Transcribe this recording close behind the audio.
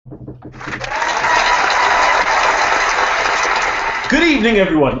Good evening,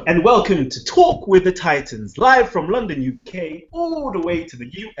 everyone, and welcome to Talk with the Titans, live from London, UK, all the way to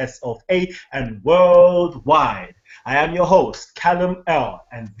the US of A and worldwide. I am your host, Callum L,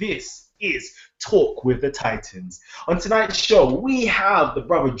 and this is Talk with the Titans. On tonight's show, we have the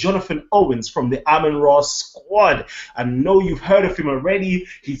brother Jonathan Owens from the Amun-Ra squad. I know you've heard of him already.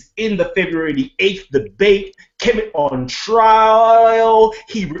 He's in the February the 8th debate, Kemet on trial,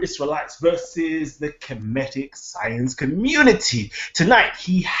 Hebrew Israelites versus the Kemetic science community. Tonight,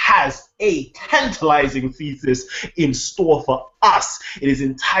 he has a tantalizing thesis in store for us. It is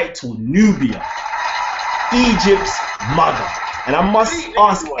entitled Nubia, Egypt's mother. And I must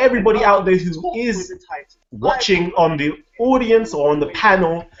ask everybody out there who is watching on the audience or on the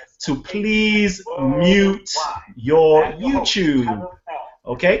panel to please mute your YouTube.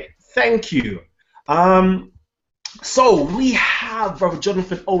 Okay? Thank you. So we have Brother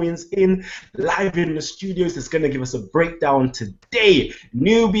Jonathan Owens live in the studios. That's going to give us a breakdown today.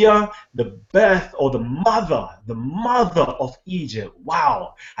 Nubia, the birth or the mother of Egypt.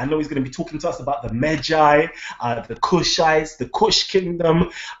 Wow. I know he's going to be talking to us about the Magi, the Kushites, the Kush kingdom.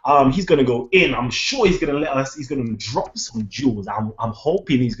 He's going to go in. I'm sure he's going to he's going to drop some jewels. I'm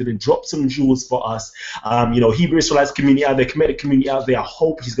hoping he's going to drop some jewels for us. Hebrew Israelites community out there, Kemetic community out there. I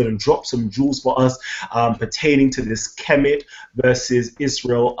hope he's going to drop some jewels for us pertaining to this Kemet versus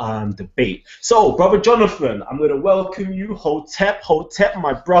Israel debate. So, Brother Jonathan, I'm going to welcome you. Hotep,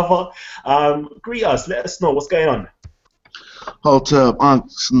 my brother. Greet us. Let us know what's going on. Hotep,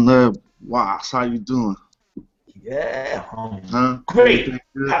 wow, how you doing? Yeah, great.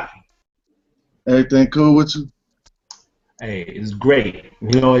 Everything cool with you? Hey, it's great.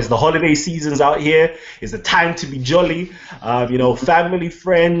 It's the holiday seasons out here. It's the time to be jolly. Family,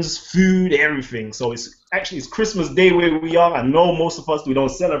 friends, food, everything. So it's Christmas Day where we are. I know most of us, we don't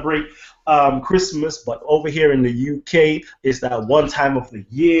celebrate Christmas, but over here in the UK, it's that one time of the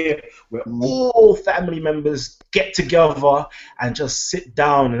year where all family members get together and just sit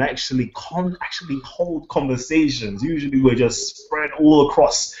down and actually hold conversations. Usually we're just spread all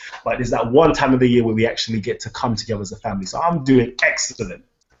across, but there's that one time of the year where we actually get to come together as a family. So I'm doing excellent.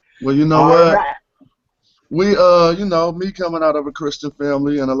 Well, you know what? Right. We, me coming out of a Christian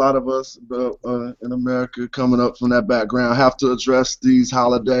family, and a lot of us in America coming up from that background have to address these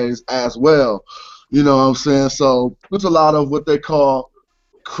holidays as well. You know what I'm saying? So there's a lot of what they call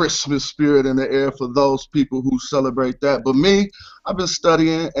Christmas spirit in the air for those people who celebrate that. But me, I've been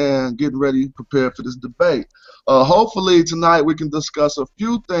studying and getting ready, prepared for this debate. Hopefully tonight we can discuss a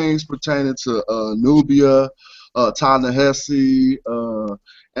few things pertaining to Nubia, Ta-Nehisi,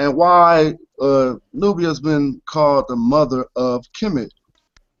 and why Nubia has been called the mother of Kemet.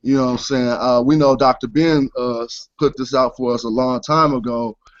 You know what I'm saying? We know Dr. Ben put this out for us a long time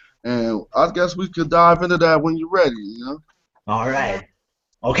ago, and I guess we could dive into that when you're ready, All right.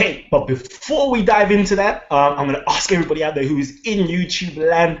 Okay, but before we dive into that, I'm going to ask everybody out there who is in YouTube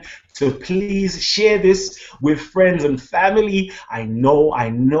land to please share this with friends and family. I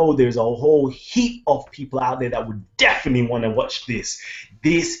know there's a whole heap of people out there that would definitely want to watch this.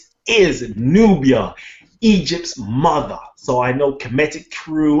 This is Nubia, Egypt's mother. So I know Kemetic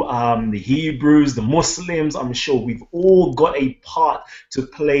crew, the Hebrews, the Muslims, I'm sure we've all got a part to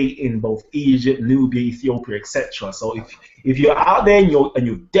play in both Egypt, Nubia, Ethiopia, etc. So if you're out there and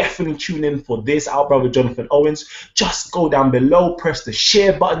you're definitely tuning in for this, our brother Jonathan Owens, just go down below, press the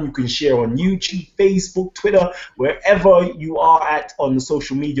share button. You can share on YouTube, Facebook, Twitter, wherever you are at on the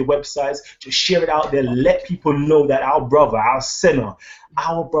social media websites. Just share it out there. Let people know that our brother, our sinner,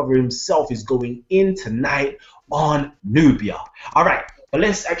 our brother himself is going in tonight on Nubia. All right, but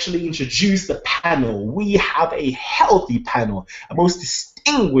let's actually introduce the panel. We have a healthy panel, a most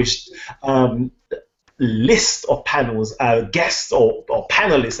distinguished list of panels, guests or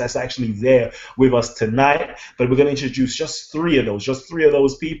panelists that's actually there with us tonight. But we're going to introduce just three of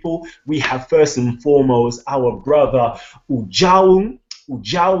those people. We have first and foremost our brother Ujawu.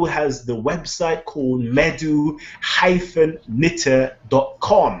 Ujawu has the website called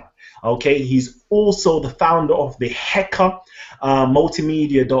medu-nitter.com. Okay, he's also the founder of the Heka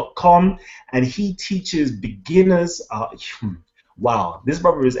multimedia.com, and he teaches beginners. Wow, this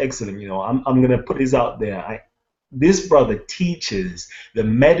brother is excellent. I'm gonna put this out there. This brother teaches the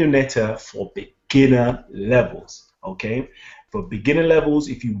Medu-Nitter for beginner levels. Okay, for beginner levels,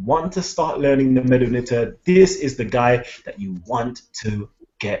 if you want to start learning the Medu-Nitter, this is the guy that you want to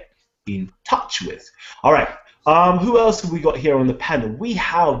get in touch with. All right. Who else have we got here on the panel? We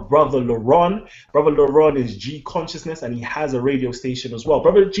have Brother Laron. Brother Laron is G Consciousness, and he has a radio station as well.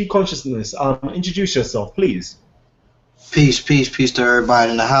 Brother G Consciousness, introduce yourself, please. Peace to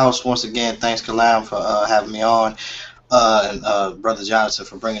everybody in the house. Once again, thanks, Kalam, for having me on. and Brother Jonathan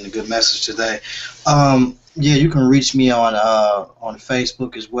for bringing a good message today. Yeah, you can reach me on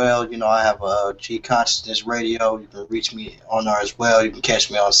Facebook as well. You know, I have a G Consciousness Radio. You can reach me on there as well. You can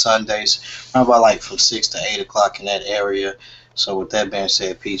catch me on Sundays, around about like from 6 to 8 o'clock in that area. So with that being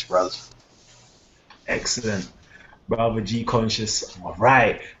said, peace, brothers. Excellent. Brother G Conscious. All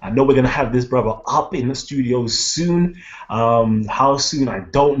right. I know we're gonna have this brother up in the studio soon. How soon I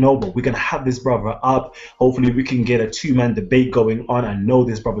don't know, but we're gonna have this brother up. Hopefully, we can get a two-man debate going on. I know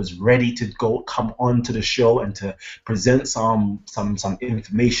this brother's ready to come on to the show and to present some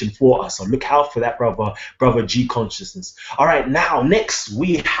information for us. So look out for that, brother G Consciousness. All right. Now, next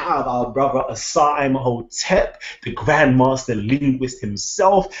we have our brother Asar Imhotep, the Grandmaster Linguist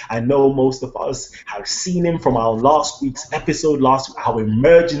himself. I know most of us have seen him from our last week's episode, our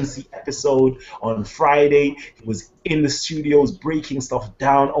emergency episode on Friday. He was in the studios breaking stuff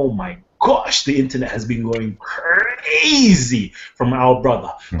down. Oh my gosh, the internet has been going crazy from our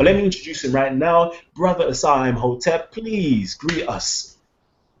brother. But let me introduce him right now. Brother Asar Imhotep, please greet us.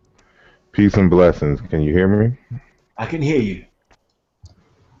 Peace and blessings. Can you hear me? I can hear you.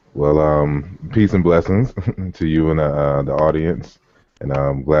 Well, peace and blessings to you and the audience. And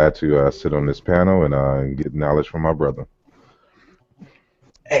I'm glad to sit on this panel and get knowledge from my brother.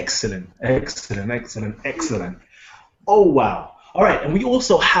 Excellent, excellent, excellent, excellent. Oh, wow. All right, and we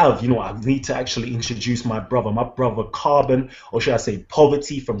also have, I need to actually introduce my brother Carbon, or should I say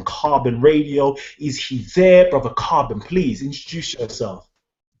Poverty from Carbon Radio. Is he there? Brother Carbon, please introduce yourself.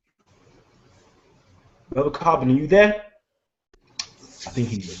 Brother Carbon, are you there? I think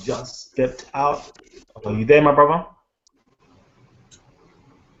he just stepped out. Are you there, my brother?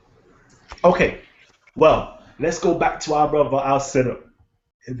 Okay, well, let's go back to our brother, our senator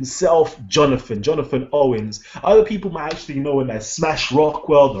himself, Jonathan Owens. Other people might actually know him as Smash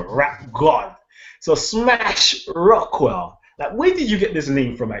Rockwell, the rap god. So Smash Rockwell, like, where did you get this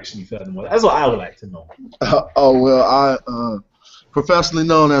name from, actually, furthermore? That's what I would like to know. I professionally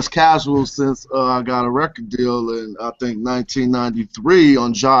known as Casual since I got a record deal in, I think, 1993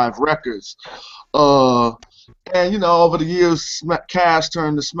 on Jive Records. And, over the years, Cash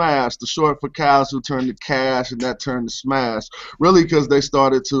turned to Smash. The short for Casual turned to Cash, and that turned to Smash. Really because they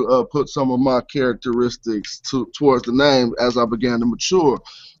started to put some of my characteristics towards the name as I began to mature.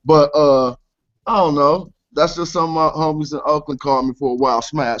 But, I don't know. That's just some of my homies in Oakland called me for a while,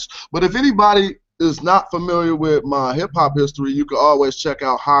 Smash. But if anybody is not familiar with my hip-hop history, you can always check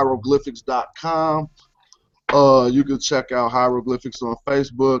out hieroglyphics.com. You can check out Hieroglyphics on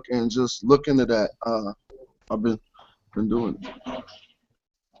Facebook and just look into that. I've been doing it.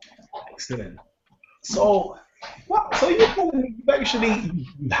 Excellent. So, wow, so you actually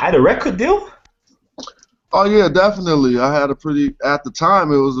had a record deal? Oh yeah, definitely. I had at the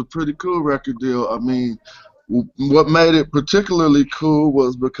time, it was a pretty cool record deal. I mean, what made it particularly cool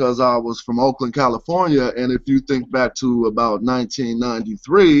was because I was from Oakland, California, and if you think back to about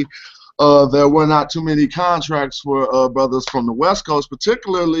 1993, there were not too many contracts for brothers from the West Coast,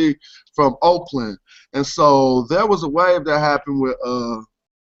 particularly from Oakland. And so there was a wave that happened with,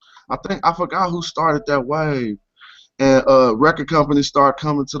 I forgot who started that wave. And record companies started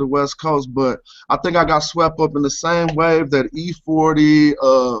coming to the West Coast, but I think I got swept up in the same wave that E40,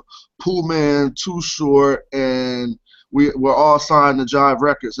 Pooh Man, Too Short, and we were all signed to Jive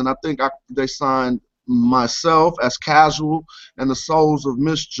Records. And I think they signed myself as Casual and the Souls of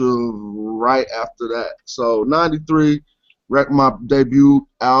Mischief right after that. So 93, my debut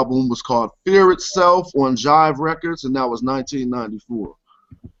album was called Fear Itself on Jive Records, and that was 1994.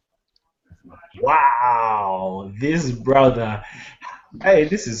 Wow, this brother, hey,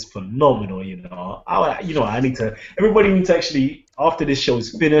 this is phenomenal. Everybody needs to actually, after this show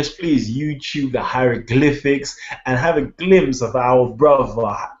is finished, please YouTube the Hieroglyphics and have a glimpse of our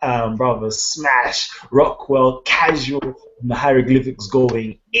brother Smash Rockwell Casual and the Hieroglyphics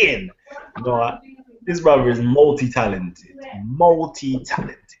going in. This brother is multi-talented.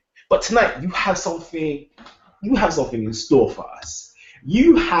 But tonight you have something in store for us.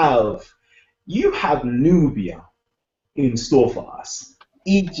 You have Nubia in store for us.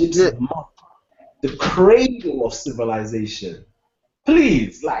 Egypt's mother, the cradle of civilization.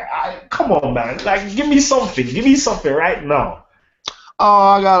 Please, come on, man. Give me something right now. Oh,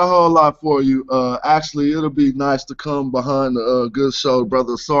 I got a whole lot for you. Actually, it'll be nice to come behind the good show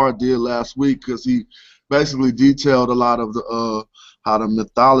Brother Asar did last week, because he basically detailed a lot of the how the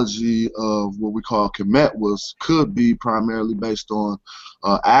mythology of what we call Kemet could be primarily based on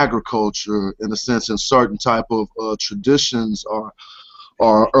agriculture, in a sense, and certain type of traditions or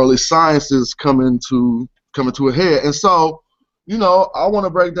early sciences coming to a head. And so, I want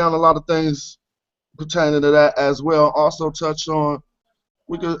to break down a lot of things pertaining to that as well. Also touch on,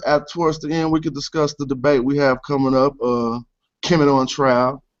 we could at towards the end we could discuss the debate we have coming up, Kemet on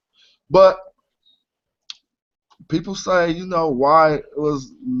trial. But people say, why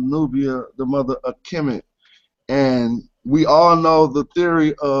was Nubia the mother of Kemet? And we all know the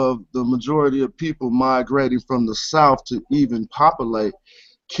theory of the majority of people migrating from the south to even populate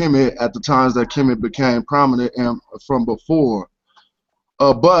Kemet at the times that Kemet became prominent and from before.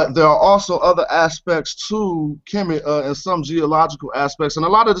 But there are also other aspects to Kemet and some geological aspects. And a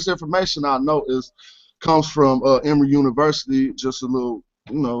lot of this information I know comes from Emory University, just a little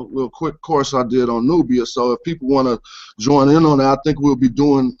quick course I did on Nubia. So if people want to join in on that, I think we'll be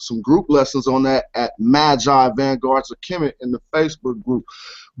doing some group lessons on that at Magi Vanguards of Kemet in the Facebook group.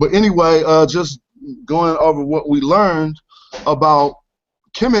 But anyway, just going over what we learned about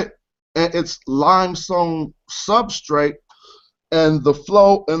Kemet and its limestone substrate and the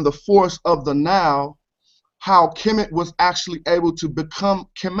flow and the force of the Nile, how Kemet was actually able to become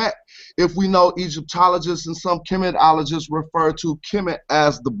Kemet. If we know Egyptologists and some Kemetologists refer to Kemet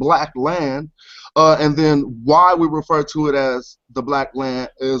as the Black Land, and then why we refer to it as the Black Land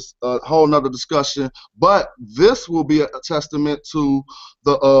is a whole nother discussion. But this will be a testament to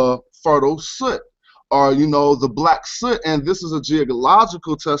the fertile soot, or the black soot, and this is a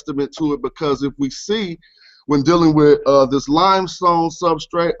geological testament to it, because if we see when dealing with this limestone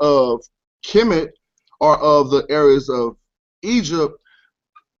substrate of Kemet, or of the areas of Egypt,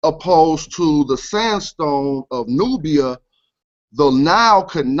 opposed to the sandstone of Nubia, the Nile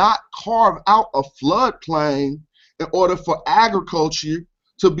could not carve out a floodplain in order for agriculture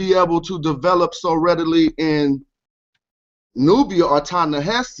to be able to develop so readily in Nubia or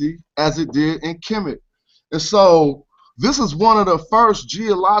Ta-Nehisi as it did in Kemet. And so this is one of the first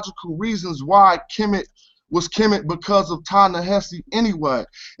geological reasons why Kemet was Kemet, because of Ta-Nehisi anyway.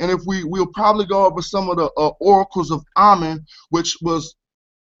 And if we'll probably go over some of the oracles of Amen, which was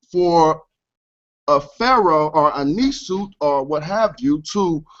for a pharaoh or a Nisut or what have you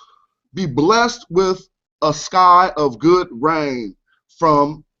to be blessed with a sky of good rain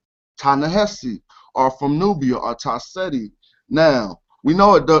from Ta-Nehisi or from Nubia or Ta-Seti. Now, we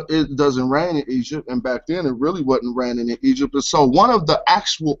know it doesn't rain in Egypt, and back then it really wasn't raining in Egypt. And so one of the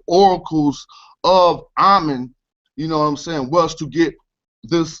actual oracles of Amen, was to get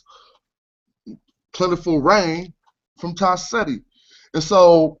this plentiful rain from Ta-Seti. And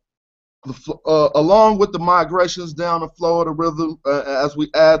so along with the migrations down the flow of the rhythm, as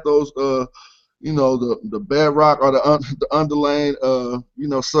we add those the bedrock or the underlying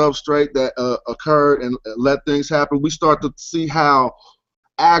substrate that occurred and let things happen, we start to see how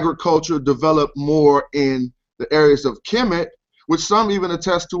agriculture developed more in the areas of Kemet, which some even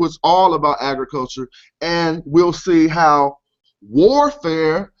attest to it's all about agriculture, and we'll see how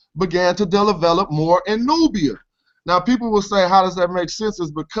warfare began to develop more in Nubia. Now, people will say, how does that make sense?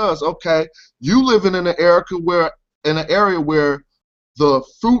 It's because, okay, you living in an area where the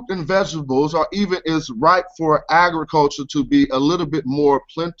fruit and vegetables are even is ripe for agriculture to be a little bit more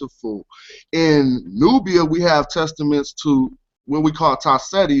plentiful. In Nubia, we have testaments to what we call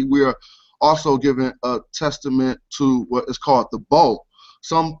Ta-Seti. We're also given a testament to what is called the bow.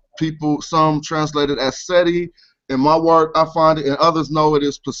 Some translate it as Seti. In my work, I find it, and others know it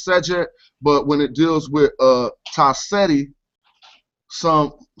is Pasejet, but when it deals with Ta-Seti,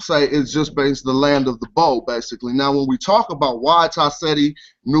 some say it's just based the land of the bow, basically. Now, when we talk about why Ta-Seti,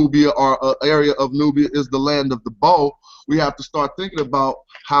 Nubia, or an area of Nubia is the land of the bow, we have to start thinking about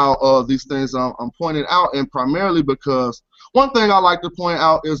how these things I'm pointing out, and primarily because one thing I like to point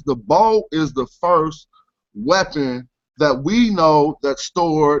out is the bow is the first weapon that we know that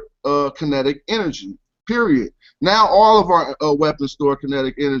stored kinetic energy, period. Now all of our weapons store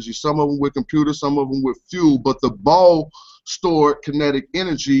kinetic energy, some of them with computers, some of them with fuel, but the bow stored kinetic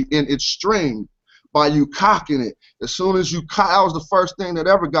energy in its string by you cocking it. As soon as you cock, that was the first thing that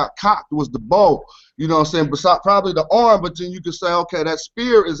ever got cocked, was the bow. You know what I'm saying? Besides probably the arm, but then you could say, okay, that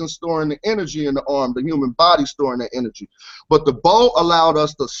spear isn't storing the energy in the arm, the human body storing that energy. But the bow allowed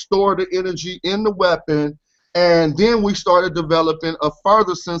us to store the energy in the weapon, and then we started developing a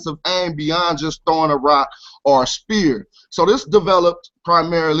further sense of aim beyond just throwing a rock or a spear. So this developed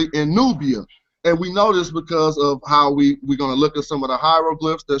primarily in Nubia. And we know this because of how we're going to look at some of the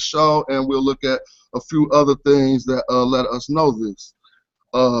hieroglyphs that show, and we'll look at a few other things that let us know this.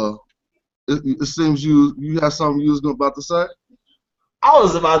 It seems you have something you was about to say? I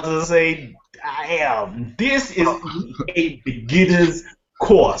was about to say, damn, this is a beginner's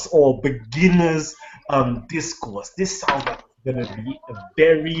course or beginner's discourse. This sounds like it's going to be a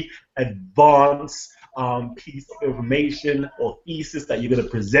very advanced piece of information or thesis that you're going to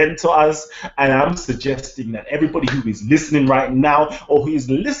present to us. And I'm suggesting that everybody who is listening right now or who is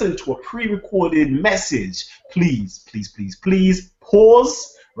listening to a pre-recorded message, please, please, please, please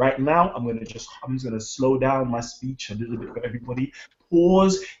pause right now. I'm just going to slow down my speech a little bit for everybody.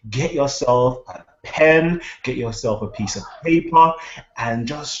 Pause, get yourself a pen, get yourself a piece of paper, and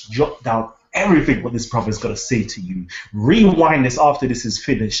just jot down everything what this prophet is going to say to you. Rewind this after this is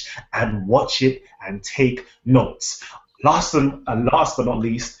finished and watch it and take notes. Last but not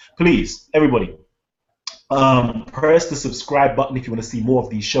least, please, everybody, press the subscribe button if you want to see more of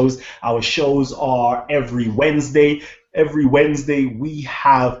these shows. Our shows are every Wednesday. Every Wednesday we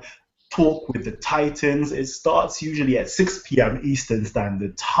have Talk with the Titans. It starts usually at 6 p.m. Eastern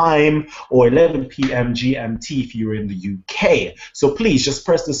Standard Time or 11 p.m. GMT if you're in the UK. So please just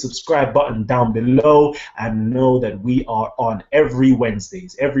press the subscribe button down below and know that we are on every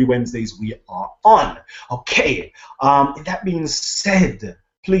Wednesdays. Every Wednesdays we are on. Okay, that being said,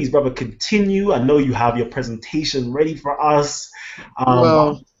 please, brother, continue. I know you have your presentation ready for us.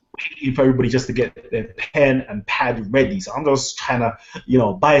 Well, waiting for everybody just to get their pen and pad ready. So I'm just trying to,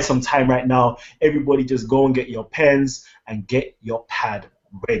 buy some time right now. Everybody just go and get your pens and get your pad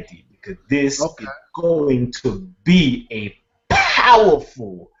ready because this is going to be a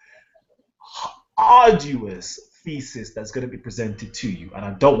powerful, arduous thesis that's going to be presented to you, and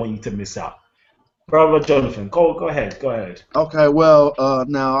I don't want you to miss out. Brother Jonathan, go ahead. Okay, well,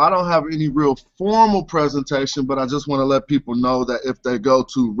 now I don't have any real formal presentation, but I just want to let people know that if they go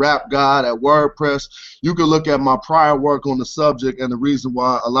to Rap God at WordPress, you can look at my prior work on the subject, and the reason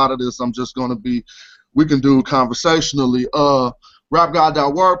why a lot of this I'm just going to be, we can do conversationally.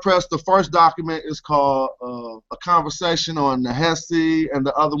 RapGod.wordpress, the first document is called A Conversation on Nehesi, and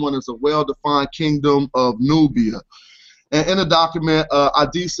the other one is A Well-Defined Kingdom of Nubia. And in the document, I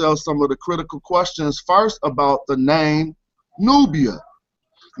detail some of the critical questions first about the name Nubia.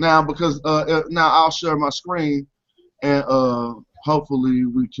 Now, because now I'll share my screen, and hopefully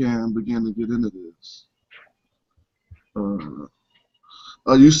we can begin to get into this.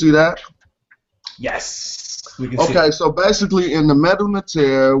 You see that? Yes. Okay, so basically in the Medu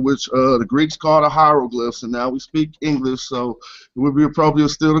Neter, which the Greeks call the hieroglyphs, and now we speak English, so it would be appropriate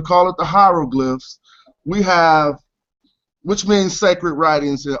still to call it the hieroglyphs. We have, which means sacred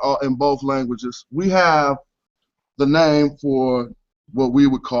writings in both languages. We have the name for what we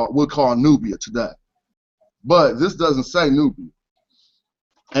would call Nubia today, but this doesn't say Nubia.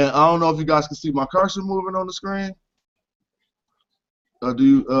 And I don't know if you guys can see my cursor moving on the screen.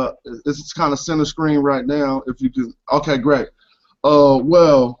 It's kind of center screen right now. If you can, okay, great.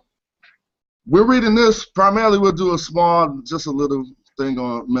 Well, we're reading this primarily. We'll do just a little thing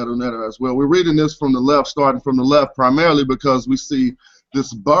on Medu Neter as well. We're reading this from the left, starting from the left, primarily because we see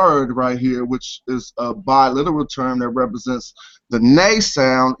this bird right here, which is a biliteral term that represents the nay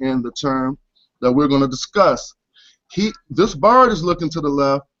sound in the term that we're going to discuss. This bird is looking to the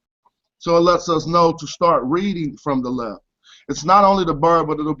left, so it lets us know to start reading from the left. It's not only the bird,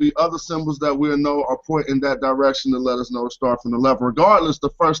 but it'll be other symbols that we'll know are pointing in that direction to let us know to start from the left. Regardless, the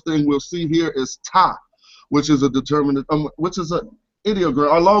first thing we'll see here is ta, which is a determinate, which is an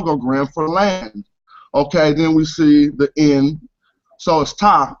ideogram, a logogram for land. Okay, then we see the N, so it's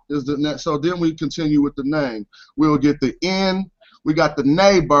ta is the next. So then we continue with the name. We'll get the N. We got the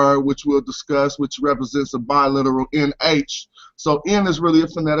nay bird, which we'll discuss, which represents a biliteral NH. So N is really a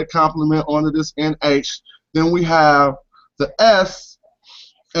phonetic complement onto this NH. Then we have the S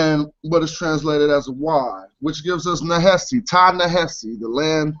and what is translated as a Y, which gives us Nehesi, Ta Nehesi, the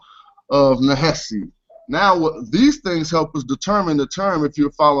land of Nehesi. Now, these things help us determine the term. If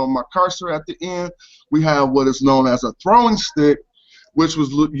you're following my cursor at the end, we have what is known as a throwing stick, which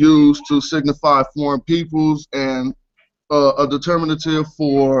was used to signify foreign peoples and a determinative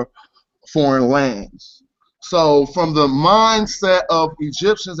for foreign lands. So from the mindset of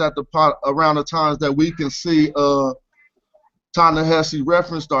Egyptians around the times that we can see Ta-Nehesi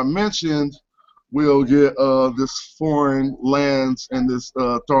referenced or mentioned, we'll get this foreign lands and this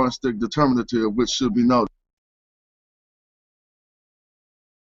throwing stick determinative, which should be noted.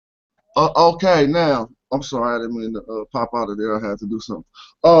 Okay, now, I'm sorry, I didn't mean to pop out of there. I had to do something.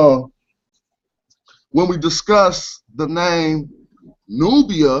 When we discuss the name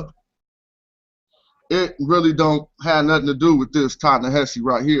Nubia, it really don't have nothing to do with this Ta-Nehesi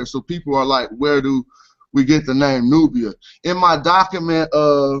right here. So people are like, where do we get the name Nubia? In my document,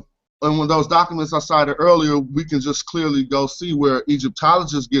 and when those documents I cited earlier, we can just clearly go see where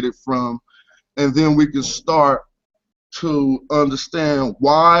Egyptologists get it from, and then we can start to understand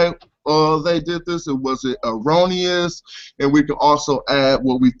why they did this, and was it erroneous? And we can also add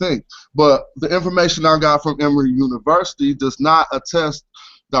what we think. But the information I got from Emory University does not attest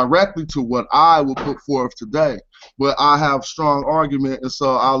directly to what I will put forth today. But I have strong argument, and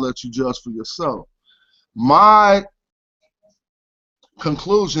so I'll let you judge for yourself. My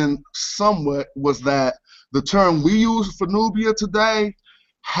conclusion somewhat was that the term we use for Nubia today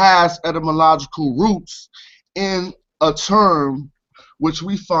has etymological roots in a term which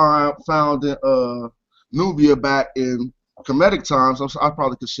we found in Nubia back in Kemetic times. I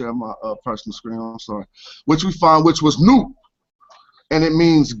probably could share my personal screen, I'm sorry. Which we found, which was Nup, and it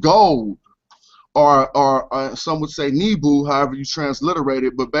means gold, or some would say Nebu, however you transliterate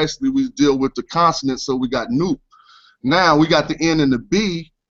it, but basically we deal with the consonants, so we got Nup. Now we got the N and the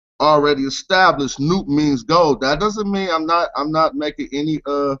B already established. Nup means gold. That doesn't mean I'm not making any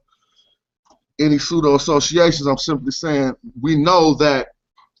pseudo associations. I'm simply saying we know that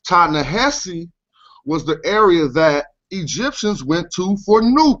Ta-Nehesi was the area that Egyptians went to for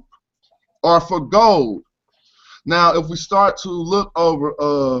Nup, or for gold. Now, if we start to look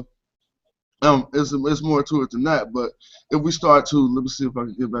over, it's more to it than that. But if we start to, let me see if I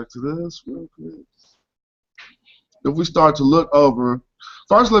can get back to this real quick. If we start to look over,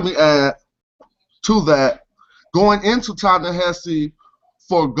 first let me add to that, going into Ta-Nehesi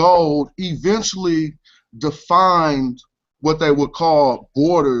for gold eventually defined what they would call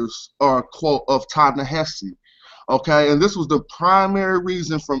borders, or quote, of Ta-Nehesi. Okay, and this was the primary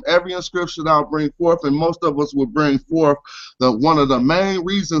reason from every inscription I'll bring forth, and most of us will bring forth that one of the main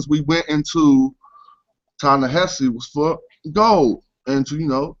reasons we went into Ta-Nehesi was for gold and to, you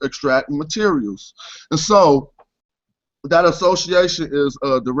know, extract materials. And so that association is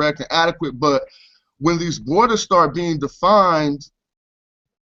direct and adequate, but when these borders start being defined,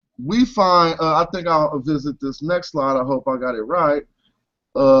 we find, I think I'll visit this next slide, I hope I got it right.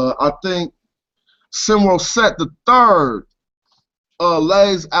 I think Simroset III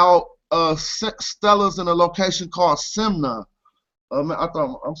lays out stelas in a location called Simna.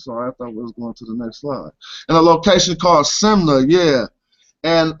 I'm sorry, I thought we was going to the next slide. In a location called Simna, yeah.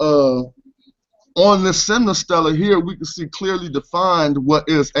 And on this Simna stela here, we can see clearly defined what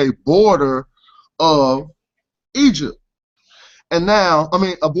is a border of Egypt. And now, I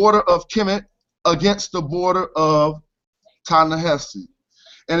mean, a border of Kemet against the border of Ta-Nehesi.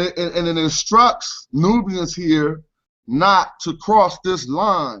 And it instructs Nubians here not to cross this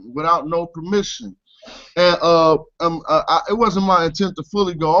line without no permission. And it wasn't my intent to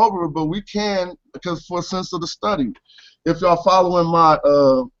fully go over it, but we can, because for a sense of the study. If y'all following my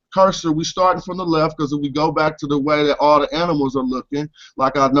cursor, we starting from the left, because if we go back to the way that all the animals are looking,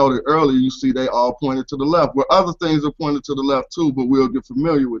 like I noted earlier, you see they all pointed to the left, where other things are pointed to the left too, but we'll get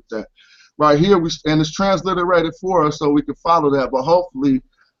familiar with that. Right here, and it's transliterated for us so we can follow that, but hopefully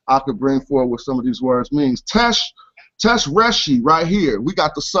I could bring forward what some of these words means. Tesh Reshi, right here, we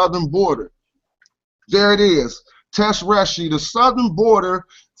got the southern border. There it is, Tesh Reshi, the southern border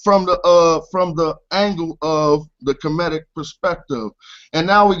from the angle of the Kemetic perspective. And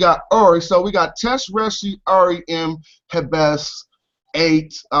now we got Uri, so we got Tesh Reshi Uri M Hebes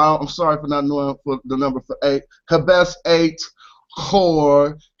 8. I'm sorry for not knowing for the number for 8. Hebes 8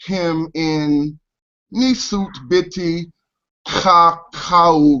 Chor him in Nisut Biti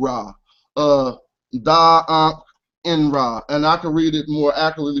Kakaura Da Inra, and I can read it more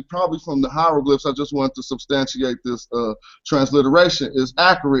accurately, probably from the hieroglyphs. I just wanted to substantiate this transliteration is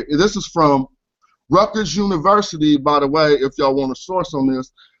accurate. This is from Rutgers University, by the way, if y'all want a source on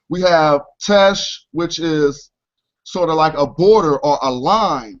this. We have Tesh, which is sort of like a border or a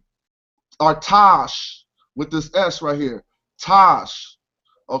line, or Tash, with this S right here, Tash,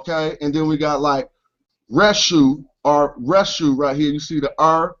 okay? And then we got like Reshu, or Reshu right here. You see the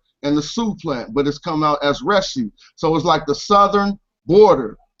R and the Su plant, but it's come out as Reshi. So it's like the southern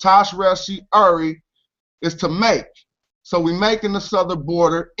border. Tash Reshi Uri is to make. So we make in the southern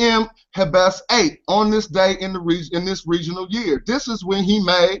border M Hebes 8 on this day in this regional year. This is when he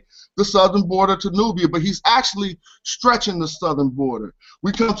made the southern border to Nubia, but he's actually stretching the southern border.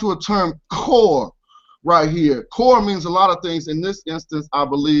 We come to a term core right here. Core means a lot of things. In this instance, I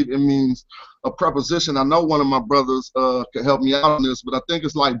believe it means a preposition. I know one of my brothers can help me out on this, but I think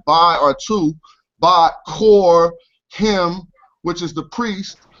it's like by or to, by, core, him, which is the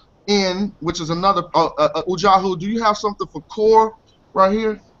priest, in, which is another, Ujahu, do you have something for core right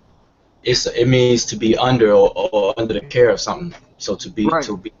here? It means to be under, or under the care of something. So to be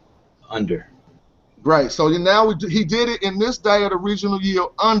under. Right. So now he did it in this day of the regional year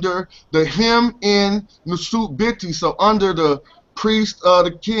under the him in Nusut Biti. So under the priest of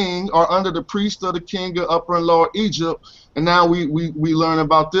the king, or under the priest of the king of Upper and Lower Egypt. And now we learn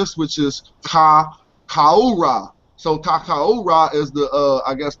about this, which is Kaura. So Kaura is the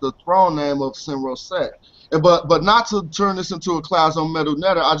I guess the throne name of Sin-Roset. But not to turn this into a class on Medu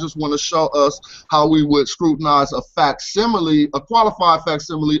Neter, I just want to show us how we would scrutinize a facsimile, a qualified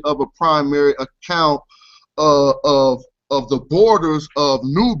facsimile of a primary account of the borders of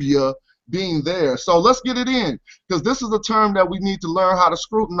Nubia being there. So let's get it in, because this is a term that we need to learn how to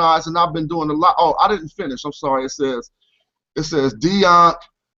scrutinize, and I've been doing a lot. Oh, I didn't finish. I'm sorry. It says Diank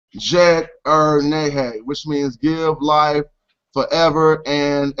Jet Nehe, which means give life forever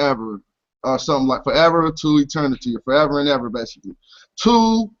and ever. Or something like forever to eternity, or forever and ever, basically.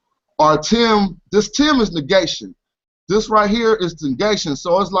 Two, or Tim, this Tim is negation. This right here is negation,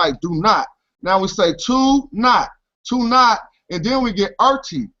 so it's like do not. Now we say two not, and then we get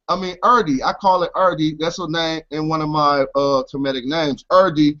Erdi. I call it Erdi. That's a name in one of my Kemetic names.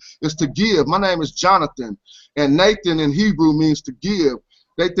 Erdi is to give. My name is Jonathan, and Nathan in Hebrew means to give.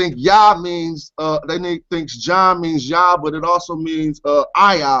 They think Yah means, thinks John means Yah, but it also means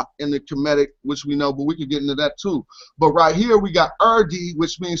Ayah in the Kemetic, which we know, but we could get into that too. But right here we got Erdi,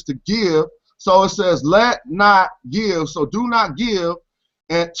 which means to give. So it says let not give, so do not give.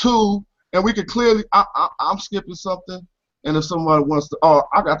 And two, and we could clearly, I'm skipping something, and if somebody wants to, oh,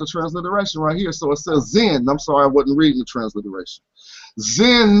 I got the transliteration right here. So it says Zen. I'm sorry, I wasn't reading the transliteration.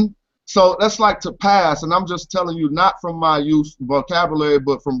 Zen. So that's like to pass, and I'm just telling you, not from my use vocabulary,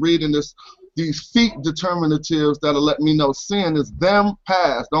 but from reading these feet determinatives that'll let me know sin is them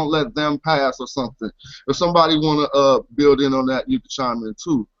pass. Don't let them pass or something. If somebody want to build in on that, you can chime in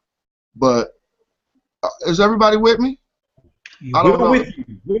too. But is everybody with me? I don't know. With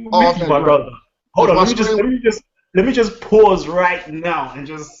you. We're with you, my brother. Hold on, let me just pause right now and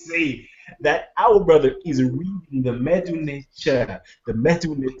just say that our brother is reading the Medu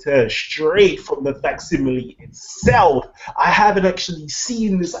Neter straight from the facsimile itself. I haven't actually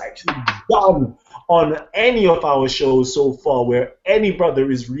seen this actually done on any of our shows so far, where any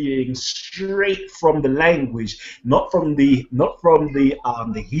brother is reading straight from the language, not from the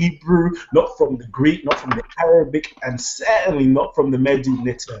Hebrew, not from the Greek, not from the Arabic, and certainly not from the Medu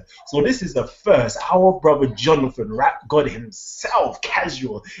Neter. So this is the first. Our brother Jonathan, Rap God himself,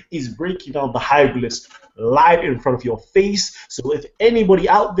 casual, is breaking down the hieroglyphs live in front of your face. So if anybody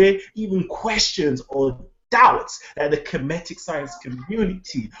out there even questions or doubts that the Kemetic science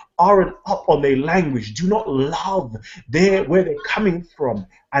community aren't up on their language, do not love where they're coming from,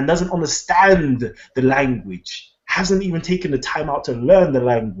 and doesn't understand the language, hasn't even taken the time out to learn the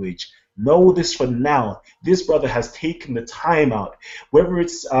language, know this for now. This brother has taken the time out. Whether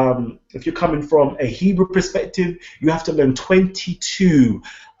it's, if you're coming from a Hebrew perspective, you have to learn 22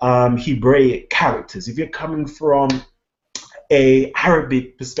 Hebraic characters. If you're coming from a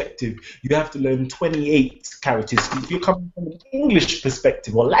Arabic perspective, you have to learn 28 characters. If you're coming from an English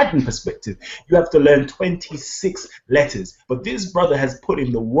perspective or Latin perspective, you have to learn 26 letters. But this brother has put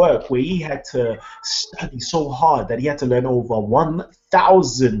in the work where he had to study so hard that he had to learn over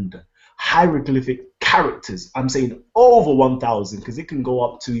 1,000 hieroglyphic characters. I'm saying over 1,000 because it can go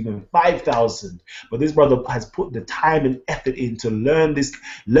up to even 5,000. But this brother has put the time and effort in to learn this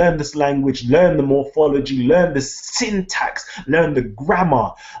language, learn the morphology, learn the syntax, learn the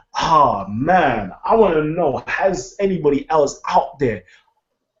grammar. Ah, man, I want to know, has anybody else out there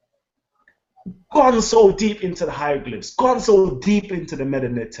gone so deep into the hieroglyphs, gone so deep into the Medu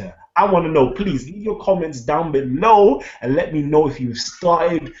Neter? I want to know. Please leave your comments down below and let me know if you've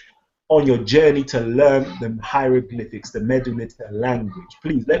started on your journey to learn the hieroglyphics, the Medu Neter language.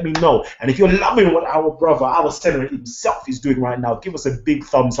 Please let me know. And if you're loving what our brother, our senator himself is doing right now, give us a big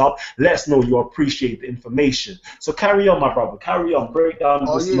thumbs up. Let us know you appreciate the information. So carry on, my brother. Carry on. Break down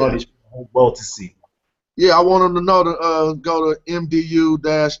this knowledge for the whole world to see. Yeah, I want them to know to go to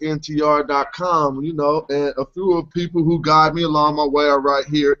mdu-ntr.com, you know, and a few of people who guide me along my way are right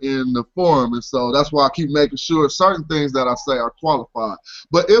here in the forum, and so that's why I keep making sure certain things that I say are qualified.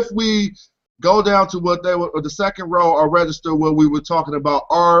 But if we go down to what they were, the second row or register where we were talking about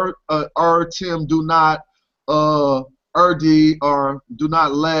Tim, do not, Erdi, or do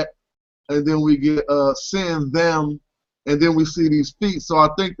not let, and then we get send them, and then we see these feet. So I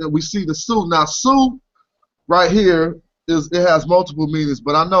think that we see the Su. Now, Su right here it has multiple meanings,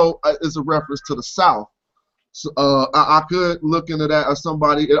 but I know it's a reference to the South. So I could look into that as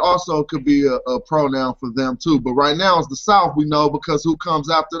somebody. It also could be a pronoun for them too. But right now it's the South, we know, because who comes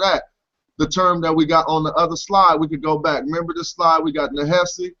after that? The term that we got on the other slide, we could go back. Remember this slide? We got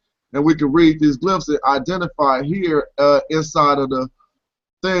Nehesi, and we could read these glyphs that identify here inside of the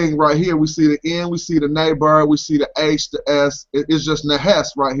thing right here. We see the N, we see the neighbor, we see the H, the S. It's just Nehes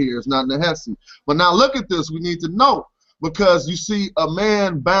right here. It's not Nehesi. But now look at this. We need to note, because you see a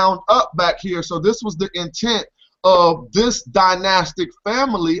man bound up back here. So this was the intent of this dynastic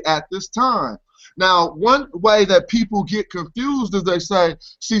family at this time. Now, one way that people get confused is they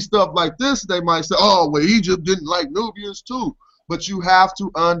see stuff like this, they might say, oh, well, Egypt didn't like Nubians too. But you have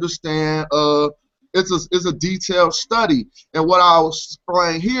to understand it's a detailed study. And what I'll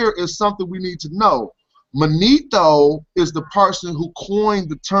explain here is something we need to know. Manetho is the person who coined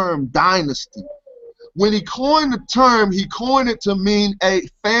the term dynasty. When he coined the term, he coined it to mean a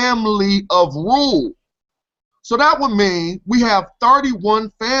family of rule. So that would mean we have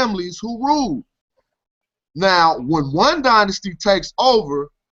 31 families who rule. Now, when one dynasty takes over,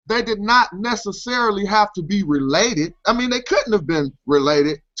 they did not necessarily have to be related. I mean, they couldn't have been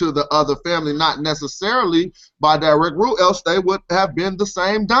related to the other family, not necessarily by direct rule, else they would have been the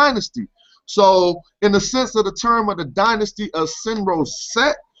same dynasty. So, in the sense of the term of the dynasty of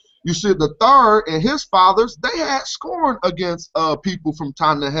Senro-Set, you see the third and his fathers, they had scorn against people from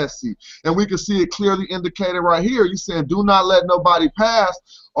Ta-Nehesi. And we can see it clearly indicated right here. You're saying, do not let nobody pass,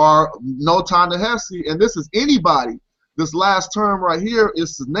 or no Ta-Nehesi. And this is anybody. This last term right here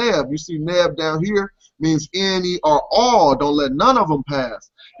is Neb. You see Neb down here means any or all. Don't let none of them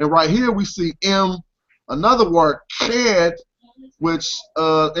pass. And right here we see M, another word, Ked, which,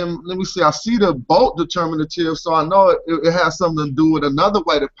 let me see, I see the boat determinative, so I know it has something to do with another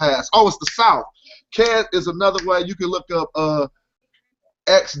way to pass. Oh, it's the south. Ked is another way. You can look up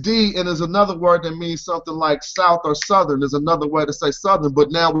XD, and there's another word that means something like south or southern. There's another way to say southern, but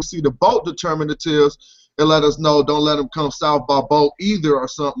now we see the boat determinatives. It let us know, don't let them come south by boat either, or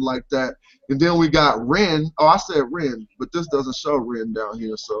something like that. And then we got Ren. Oh, I said Ren, but this doesn't show Ren down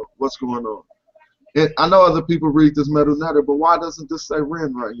here, so what's going on? I know other people read this Medu Neter, but why doesn't this say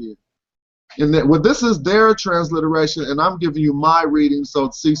Ren right here? And then, well, this is their transliteration, and I'm giving you my reading. So,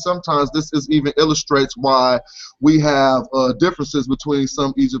 see, sometimes this is even illustrates why we have differences between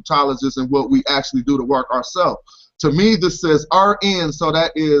some Egyptologists and what we actually do to work ourselves. To me, this says RN, so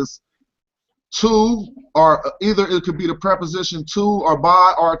that is to, or either it could be the preposition to or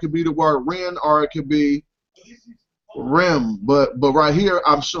by, or it could be the word Ren, or it could be Rim, but right here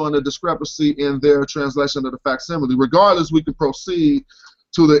I'm showing a discrepancy in their translation of the facsimile. Regardless, we can proceed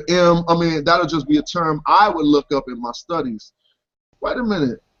to the M. I mean, that'll just be a term I would look up in my studies. Wait a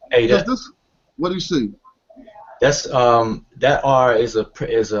minute. Hey, what do you see? That's that R is a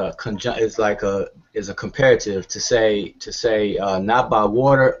comparative to say not by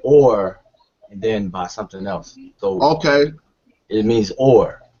water or and then by something else. So okay, it means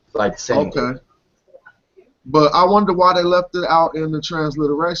or, like the same. Okay. But I wonder why they left it out in the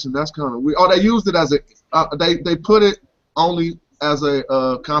transliteration. That's kind of weird. Oh, they used it as a they put it only as a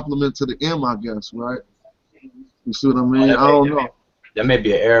complement to the M, I guess, right? You see what I mean? I don't know. There may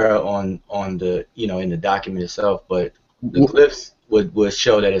be an error on the in the document itself, but the glyphs would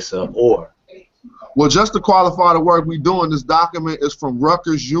show that it's a or. Well, just to qualify the work we do in this document is from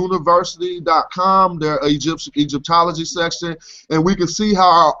RutgersUniversity.com, their Egyptology section, and we can see how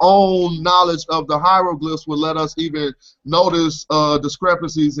our own knowledge of the hieroglyphs will let us even notice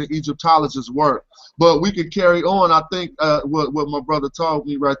discrepancies in Egyptologists' work. But we can carry on. I think what my brother told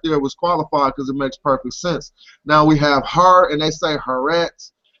me right there was qualified because it makes perfect sense. Now we have her, and they say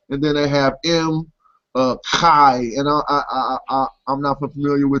heret, and then they have M. Kai, and I'm not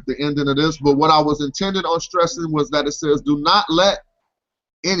familiar with the ending of this, but what I was intended on stressing was that it says, do not let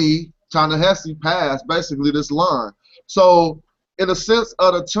any Ta-Nehesi pass, basically this line. So, in a sense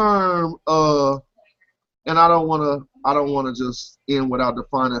of the term, and I don't want to just end without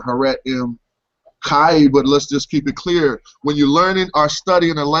defining Heret M. Kai, but let's just keep it clear. When you're learning or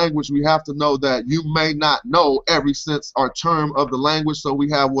studying a language, we have to know that you may not know every sense or term of the language, so we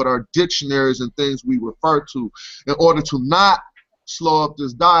have what are dictionaries and things we refer to. In order to not slow up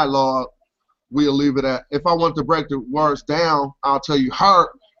this dialogue, we'll leave it at, if I want to break the words down, I'll tell you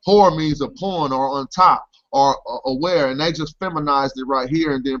hor means upon or on top or aware, and they just feminized it right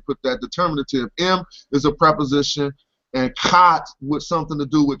here and then put that determinative. M is a preposition, and Kat with something to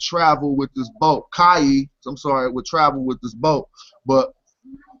do with travel with this boat. Kai, I'm sorry, with travel with this boat. But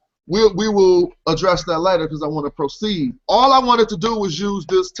we will address that later because I want to proceed. All I wanted to do was use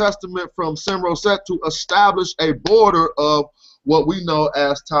this testament from Senro-Set to establish a border of what we know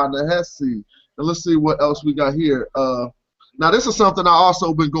as Ta-Nehesi. And let's see what else we got here. Now this is something I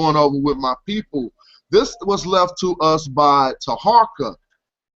also been going over with my people. This was left to us by Taharka.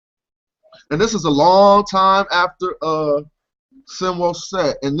 And this is a long time after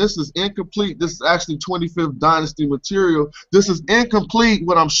Senwoset, and this is incomplete. This is actually 25th Dynasty material. This is incomplete.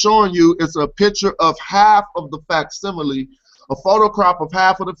 What I'm showing you is a picture of half of the facsimile, a photocrop of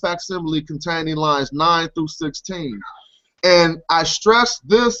half of the facsimile containing lines 9 through 16. And I stress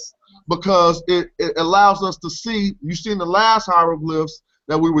this because it allows us to see, you've seen the last hieroglyphs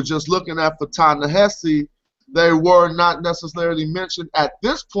that we were just looking at for Ta-Nehesi. They were not necessarily mentioned at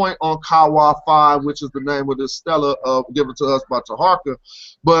this point on Kawa 5, which is the name of this stela given to us by Taharka.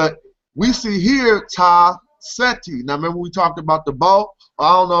 But we see here Ta-Seti. Now, remember we talked about the bow?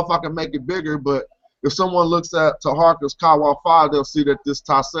 I don't know if I can make it bigger, but if someone looks at Taharka's Kawa 5, they'll see that this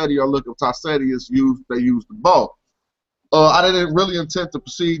Ta-Seti, or look at Ta-Seti, is used, they use the bow. I didn't really intend to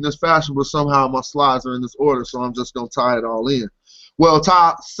proceed in this fashion, but somehow my slides are in this order, so I'm just going to tie it all in. Well,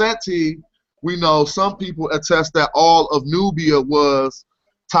 Ta-Seti, we know some people attest that all of Nubia was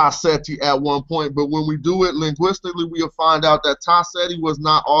Ta-Seti at one point, but when we do it linguistically, we'll find out that Ta-Seti was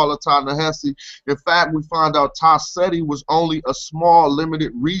not all of Ta-Nehesi. In fact, we find out Ta-Seti was only a small,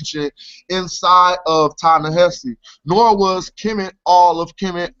 limited region inside of Ta-Nehesi, nor was Kemet all of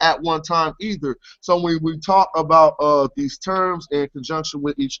Kemet at one time either. So when we talk about these terms in conjunction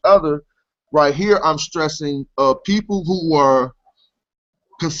with each other, right here I'm stressing people who were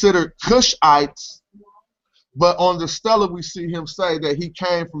considered Cushites, but on the stela we see him say that he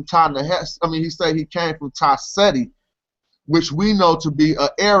came from Ta-Nehesi. I mean, he said he came from Ta-Seti, which we know to be an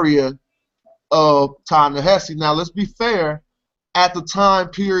area of Ta-Nehesi. Now, let's be fair. At the time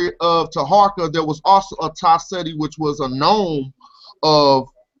period of Taharka, there was also a Ta-Seti, which was a nome of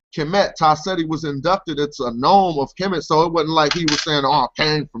Kemet. Ta-Seti was inducted. It's a nome of Kemet, so it wasn't like he was saying, oh, I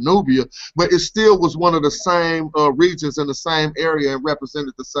came from Nubia, but it still was one of the same regions in the same area and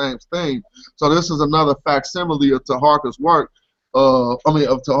represented the same thing. So this is another facsimile of Taharka's work, of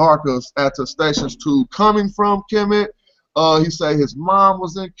Taharka's attestations to coming from Kemet. He say his mom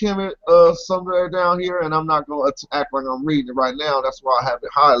was in Kemet somewhere down here, and I'm not going to act like I'm reading it right now. That's why I have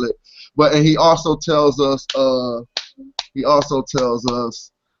it highlighted. But and he also tells us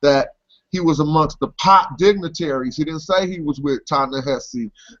that he was amongst the pot dignitaries. He didn't say he was with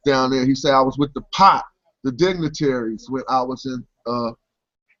Ta-Nehesi down there. He said, I was with the pot, the dignitaries, when I was in.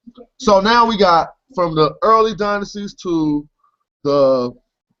 So now we got from the early dynasties to the,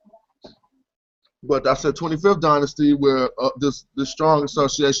 what I said, 25th dynasty, where this strong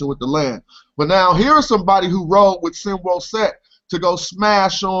association with the land. But now here is somebody who rode with Senwoset to go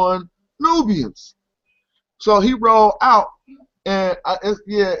smash on Nubians. So he rode out. And I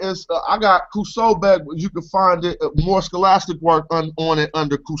got Kusobek. You can find it more scholastic work on it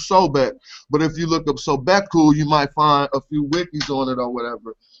under Kusobek. But if you look up Sobeku, you might find a few wikis on it or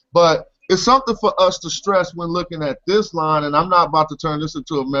whatever. But it's something for us to stress when looking at this line. And I'm not about to turn this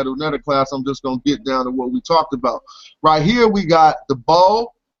into a Medunetta class. I'm just going to get down to what we talked about. Right here we got the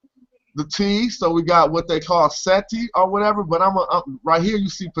bow, the T, so we got what they call Seti or whatever. But right here you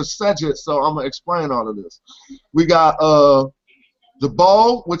see Pasejet, so I'm gonna explain all of this. We got the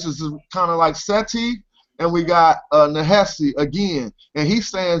bow, which is kind of like Seti, and we got Nehesi again. And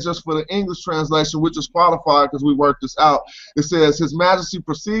he's saying, just for the English translation, which is qualified because we worked this out, it says, His Majesty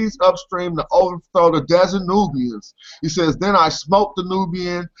proceeds upstream to overthrow the desert Nubians. He says, then I smote the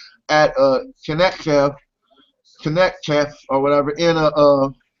Nubian at Kenetkef or whatever in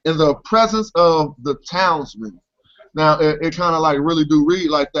the presence of the townsmen. Now, it kind of like really do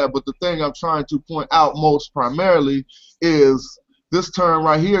read like that, but the thing I'm trying to point out most primarily is this term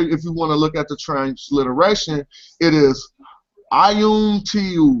right here. If you want to look at the transliteration, it is Ayun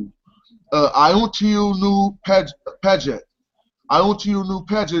Tiu Nu Pejet. Ayun Tiu Nu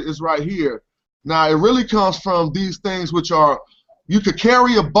Pejet is right here. Now, it really comes from these things which are, you could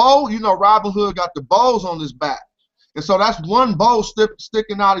carry a bow. You know, Robin Hood got the bows on his back. And so that's one bow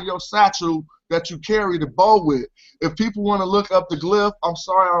sticking out of your satchel that you carry the bow with. If people want to look up the glyph, I'm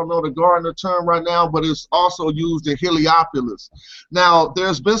sorry, I don't know the Gardner term right now, but it's also used in Heliopolis. Now,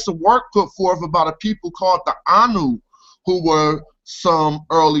 there's been some work put forth about a people called the Anu, who were some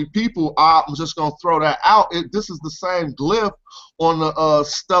early people. I'm just going to throw that out. This is the same glyph on the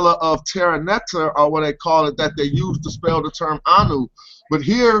stela of Terraneta, or what they call it, that they use to spell the term Anu. But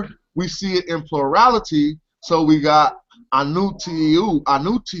here we see it in plurality. So we got Anutiu,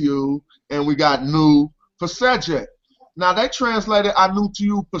 and we got Nu Pasejet. Now they translated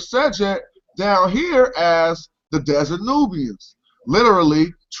Anutiu Pasejet down here as the desert Nubians,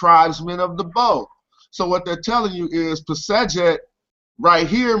 literally tribesmen of the bow. So what they're telling you is Pasejet right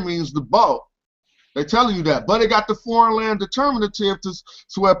here means the bow. They're telling you that. But it got the foreign land determinative to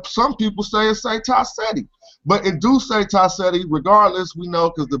where some people say it say Tarseti. But it do say Tarseti regardless, we know,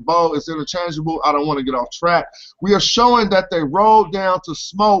 because the bow is interchangeable. I don't want to get off track. We are showing that they rode down to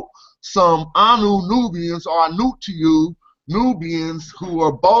smoke some Anu Nubians, or Anutu Nubians, who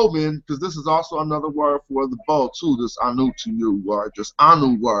are bowmen, because this is also another word for the bow too, this Anutu word, this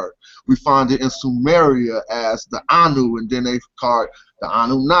Anu word. We find it in Sumeria as the Anu, and then they call it the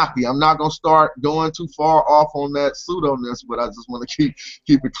Anunnaki. I'm not going to start going too far off on that pseudoness, but I just want to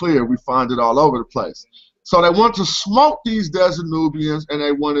keep it clear. We find it all over the place. So they want to smoke these desert Nubians, and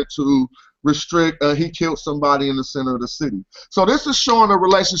they wanted to restrict, he killed somebody in the center of the city. So this is showing a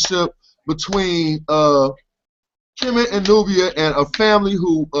relationship between Kemet and Nubia and a family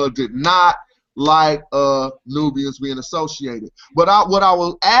who did not like Nubians being associated. But what I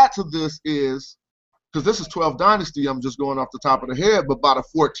will add to this is, because this is 12th dynasty, I'm just going off the top of the head, but by the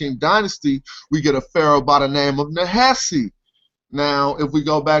 14th dynasty, we get a pharaoh by the name of Nehesi. Now, if we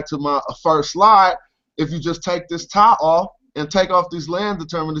go back to my first slide, if you just take this tie off and take off these land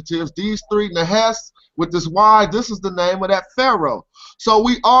determinatives, these three, Nehes with this Y, this is the name of that pharaoh. So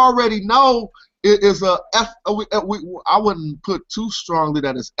we already know it is I wouldn't put too strongly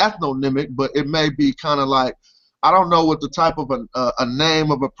that it's ethnonymic, but it may be kind of like, I don't know what the type of a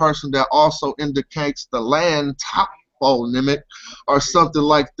name of a person that also indicates the land toponymic or something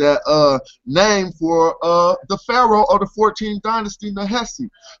like that name for the pharaoh of the 14th dynasty, Nehesi.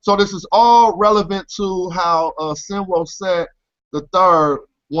 So this is all relevant to how Senwo Set III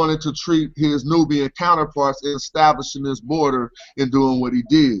wanted to treat his Nubian counterparts in establishing this border and doing what he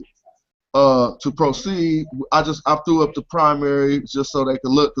did. To proceed, I threw up the primary just so they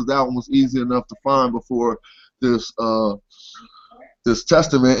could look, because that one was easy enough to find before this this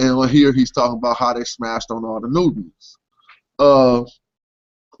testament, and here he's talking about how they smashed on all the Nubians.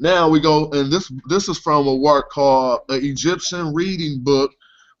 Now we go, and this is from a work called An Egyptian Reading Book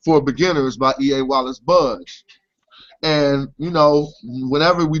for Beginners by E.A. Wallace Budge. And, you know,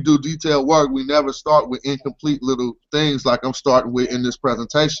 whenever we do detailed work, we never start with incomplete little things like I'm starting with in this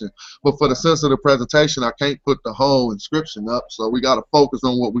presentation. But for the sense of the presentation, I can't put the whole inscription up, so we got to focus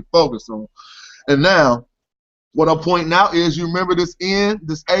on what we focus on. And now, what I'm pointing out is, you remember this N,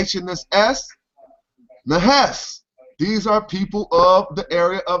 this H, and this S? Nehes. These are people of the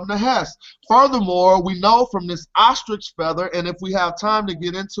area of Nehes. Furthermore, we know from this ostrich feather, and if we have time to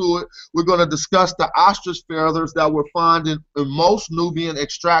get into it, we're going to discuss the ostrich feathers that we're finding in most Nubian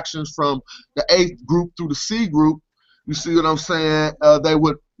extractions from the 8th group through the C group. You see what I'm saying? They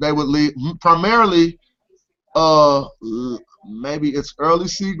would lead primarily, maybe it's early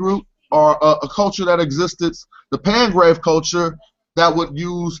C group, or a culture that existed, the Pangrave culture, that would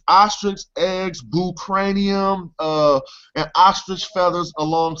use ostrich eggs, bull cranium, and ostrich feathers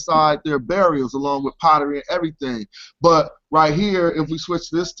alongside their burials, along with pottery and everything. But right here, if we switch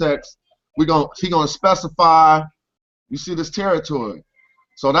this text, he's gonna specify. You see this territory,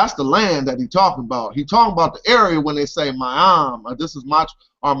 so that's the land that he's talking about. He's talking about the area when they say Mayam, or this is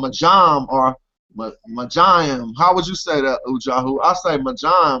or Majam, or Majayim. How would you say that, Ujahu? I say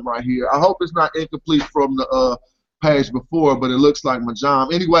Majam right here. I hope it's not incomplete from the page before, but it looks like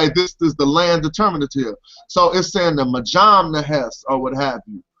Majam. Anyway, this is the land determinative. So it's saying the Majam Nehes, or what have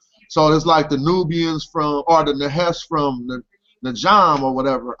you. So it's like the Nubians from, or the Nehes from the Najam, or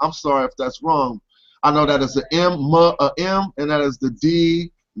whatever. I'm sorry if that's wrong. I know that is the M, and that is the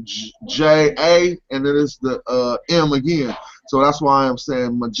D, J, A, and it is the M again. So that's why I'm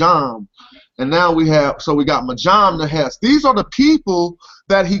saying Majam. And now we got Majam Nehes. These are the people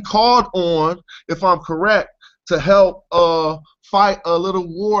that he called on, if I'm correct, to help fight a little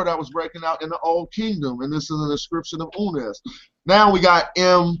war that was breaking out in the Old Kingdom. And this is an inscription of Unes. Now we got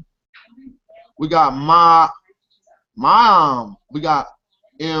M, we got Mayam, we got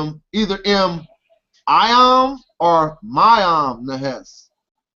M, either M Iam or Mayam Nehes.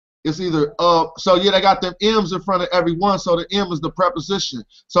 It's either so yeah, they got them M's in front of every one, so the M is the preposition.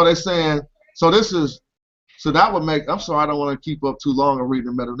 So they're saying, so this is, so that would make, I'm sorry, I don't want to keep up too long and read the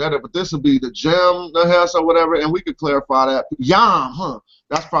metadata, but this would be the gem, Nehes, or whatever, and we could clarify that. Yam,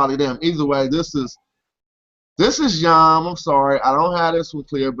 that's probably them. Either way, this is Yam. I'm sorry, I don't have this one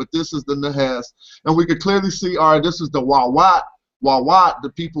clear, but this is the Nehes. And we could clearly see, all right, this is the Wawat,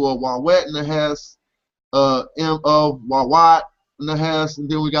 the people of Wawet Nehes, M of Wawat Nehes, and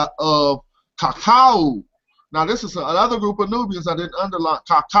then we got of Kakau. Now this is another group of Nubians I didn't underline,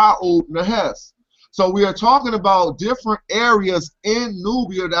 Kakau Nehes. So we are talking about different areas in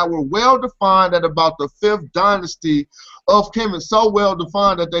Nubia that were well defined at about the 5th dynasty of Kemet, so well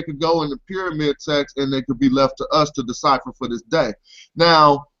defined that they could go in the pyramid text and they could be left to us to decipher for this day.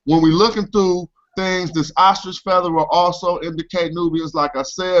 Now, when we're looking through things. This ostrich feather will also indicate Nubians, like I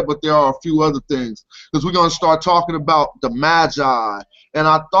said, but there are a few other things because we're going to start talking about the Magi. And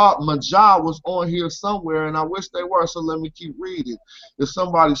I thought Magi was on here somewhere, and I wish they were, so let me keep reading. If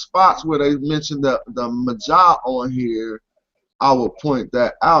somebody spots where they mentioned the Magi on here, I will point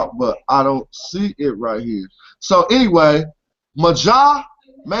that out, but I don't see it right here. So anyway, Magi,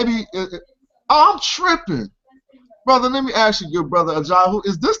 maybe, oh, I'm tripping. Brother, let me ask you, good brother Ajahu,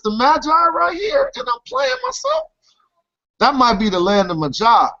 is this the Magi right here, and I'm playing myself? That might be the land of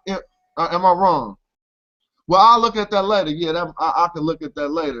Magi. Am I wrong? Well, I'll look at that later. Yeah, I can look at that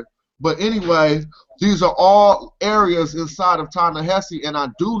later. But anyway, these are all areas inside of Ta-Nehesi, and I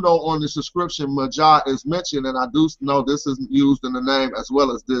do know on this description Magi is mentioned, and I do know this is used in the name as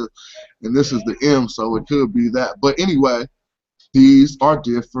well as this, and this is the M, so it could be that. But anyway, these are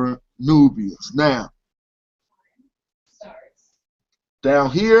different Nubians. Now, down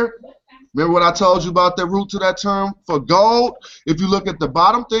here, remember what I told you about the root to that term for gold? If you look at the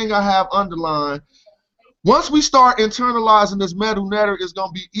bottom thing I have underlined, once we start internalizing this Medu Neter, it's going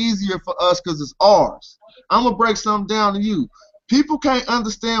to be easier for us because it's ours. I'm going to break something down to you. People can't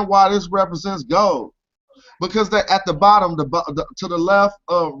understand why this represents gold because they're at the bottom, to the left,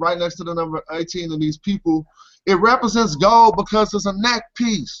 right next to the number 18 of these people, it represents gold because it's a neck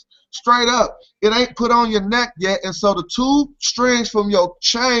piece. Straight up. It ain't put on your neck yet, and so the 2 strings from your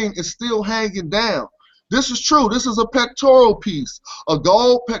chain is still hanging down. This is true. This is a pectoral piece, a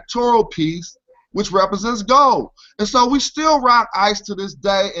gold pectoral piece, which represents gold. And so we still rock ice to this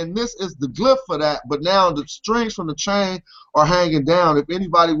day, and this is the glyph for that, but now the strings from the chain are hanging down. If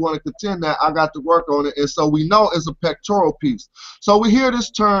anybody want to contend that, I got to work on it, and so we know it's a pectoral piece. So we hear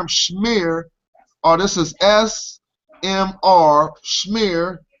this term Shmir, or this is S-M-R,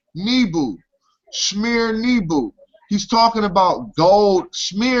 Shmir Nebu. Shmir Nebu. He's talking about gold.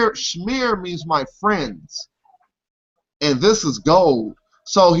 Shmir means my friends, and this is gold.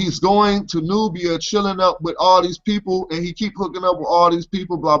 So he's going to Nubia, chilling up with all these people, and he keep hooking up with all these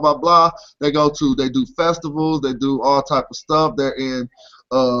people, blah, blah, blah. They do festivals, they do all type of stuff. They're in,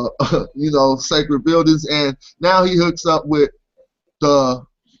 you know, sacred buildings, and now he hooks up with the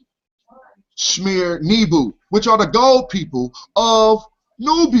Shmir Nebu, which are the gold people of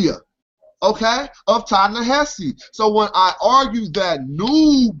Nubia, okay, of Ta-Nehesi. So when I argue that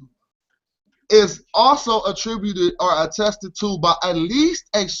Nub is also attributed or attested to by at least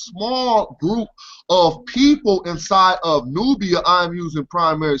a small group of people inside of Nubia, I'm using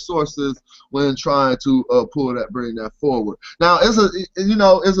primary sources when trying to bring that forward. Now, it's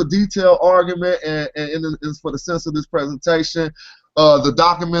a detailed argument, and it's for the sense of this presentation. The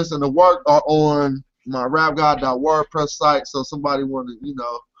documents and the work are on my rapgod.wordpress site, so somebody wanted,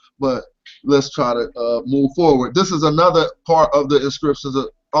 but let's try to move forward. This is another part of the inscriptions.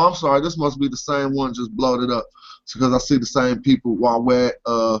 Oh, I'm sorry, this must be the same one, just blowed it up. Because I see the same people, Wawet,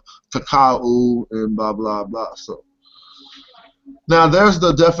 Takau, and blah, blah, blah. So now there's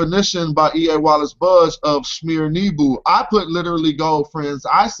the definition by E.A. Wallace Budge of Shmir Nebu. I put literally gold, friends.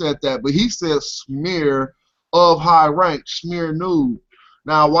 I said that, but he said smear of high rank, Shmir Nub.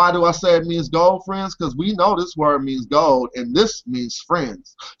 Now, why do I say it means gold, friends? Because we know this word means gold, and this means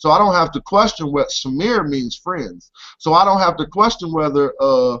friends. So I don't have to question what Shmir means, friends. So I don't have to question whether,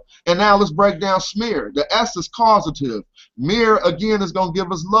 and now let's break down Shmir. The S is causative. Mir, again, is going to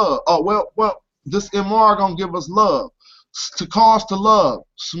give us love. Oh, well, this MR going to give us love. To cause to love.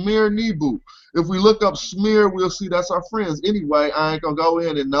 Shmir Nebu. If we look up Shmir, we'll see that's our friends. Anyway, I ain't going to go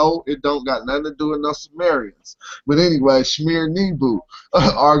in and no, it don't got nothing to do with no Sumerians. But anyway, Shmir Nebu,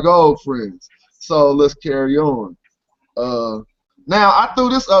 our gold friends. So let's carry on. Now, I threw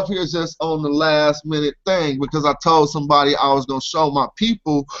this up here just on the last minute thing because I told somebody I was going to show my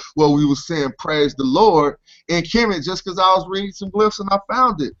people where we were saying praise the Lord in Kemet just because I was reading some glyphs and I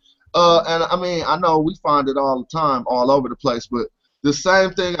found it. And I mean, I know we find it all the time, all over the place, but the same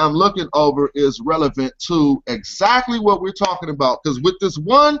thing I'm looking over is relevant to exactly what we're talking about. Because with this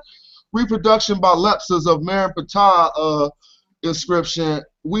one reproduction by Lepsius of Merenptah inscription,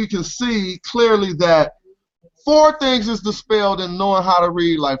 we can see clearly that 4 things is dispelled in knowing how to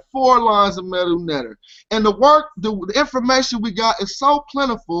read, like 4 lines of Medu Neter. And the work, the information we got is so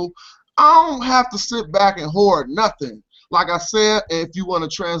plentiful, I don't have to sit back and hoard nothing. Like I said, if you want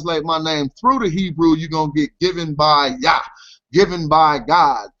to translate my name through the Hebrew, you're going to get given by Yah, given by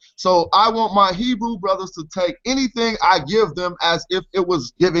God. So I want my Hebrew brothers to take anything I give them as if it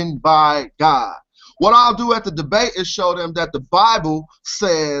was given by God. What I'll do at the debate is show them that the Bible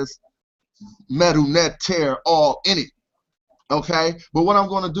says Medu Neter all in it. Okay? But what I'm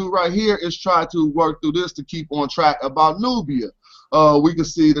going to do right here is try to work through this to keep on track about Nubia. We can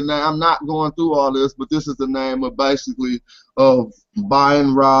see the name. I'm not going through all this, but this is the name of basically of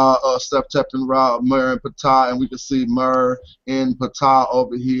Bayan Ra, Septepin Ra, Mer and Ptah, and we can see Mer and Ptah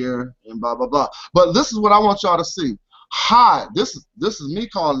over here and blah blah blah. But this is what I want y'all to see. High. This is me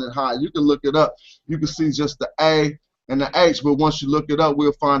calling it high. You can look it up. You can see just the A and the H, but once you look it up,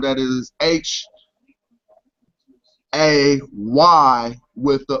 we'll find that it is H-A-Y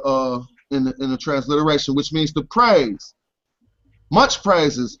with the in the transliteration, which means to praise. Much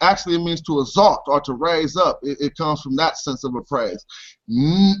praises. Actually, it means to exalt or to raise up. It comes from that sense of a praise.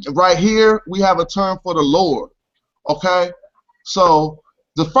 Right here, we have a term for the Lord. Okay? So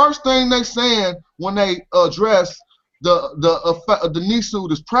the first thing they saying when they address the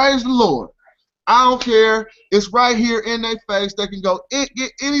Nisud is praise the Lord. I don't care. It's right here in their face. They can go get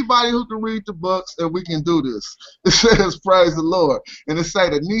anybody who can read the books, and we can do this. It says praise the Lord, and it say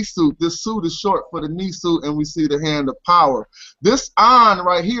the Nisud. This suit is short for the Nisud, and we see the hand of power. This An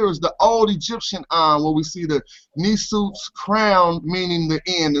right here is the old Egyptian An, where we see the Nisud's crown, meaning the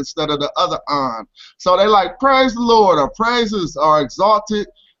end instead of the other An. So they like praise the Lord. Our praises are exalted.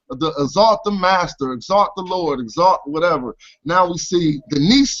 Exalt the Master, exalt the Lord, exalt whatever. Now we see the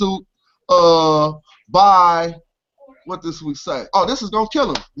Nisud. By what this we say? Oh, this is gonna kill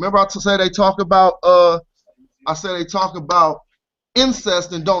him. Remember I say they talk about I said they talk about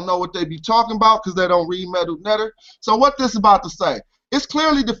incest and don't know what they be talking about because they don't read Medu Netter. So what this about to say? It's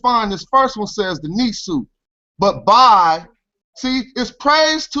clearly defined. This first one says the Nisud, but by, see, it's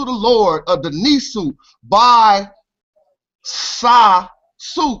praise to the Lord of the Nisud by Sa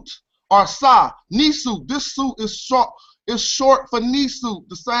Sut or Sa Nisud. This suit is short. It's short for Nisud,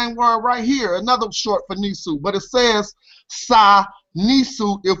 the same word right here, another short for Nisud, but it says Sa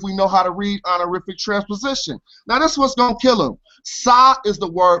Nisud if we know how to read honorific transposition. Now this is what's going to kill him. Sa is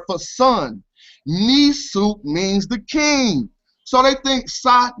the word for son. Nisud means the king. So they think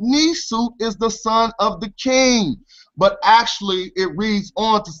Sa Nisud is the son of the king, but actually it reads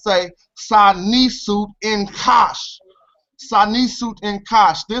on to say Sa Nisud in Kash. Sa Nisud in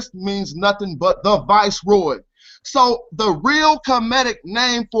Kash. This means nothing but the viceroy. So the real Kemetic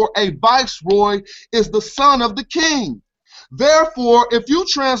name for a viceroy is the son of the king. Therefore, if you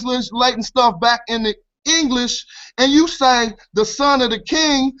translating stuff back into English and you say the son of the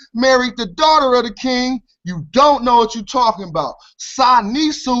king married the daughter of the king, you don't know what you're talking about. Sa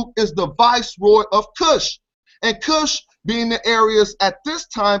Nisud is the viceroy of Cush, and Cush being the areas at this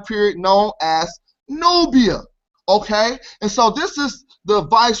time period known as Nubia. Okay, and so this is the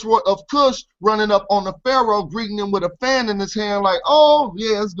viceroy of Cush running up on the pharaoh, greeting him with a fan in his hand, like, oh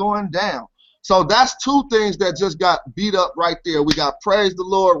yeah, it's going down. So that's two things that just got beat up right there. We got praise the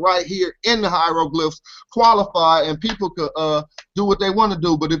Lord right here in the hieroglyphs, qualified, and people could do what they want to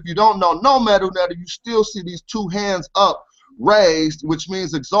do. But if you don't know no Medu Netter, you still see these two hands up raised, which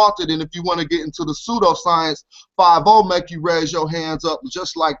means exalted. And if you want to get into the pseudoscience, 5-0 make you raise your hands up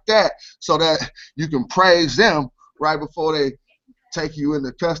just like that so that you can praise them right before they take you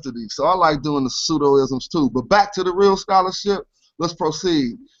into custody. So I like doing the pseudoisms too. But back to the real scholarship, let's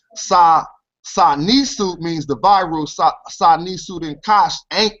proceed. Sa Nisud means the viral. Sa Nisud in Kash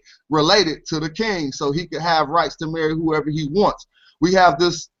ain't related to the king, so he could have rights to marry whoever he wants. We have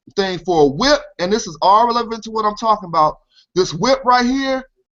this thing for a whip, and this is all relevant to what I'm talking about. This whip right here,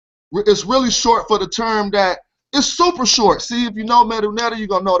 it's really short for the term that it's super short. See, if you know Medu Netter, you're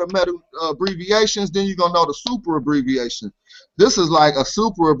going to know the Medu abbreviations, then you're going to know the super abbreviation. This is like a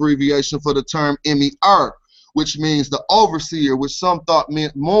super abbreviation for the term M-E-R, which means the overseer, which some thought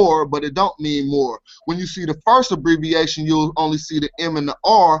meant more, but it don't mean more. When you see the first abbreviation, you'll only see the M and the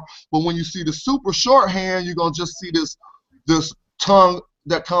R, but when you see the super shorthand, you're going to just see this tongue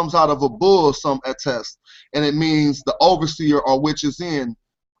that comes out of a bull, some attest, and it means the overseer or which is in.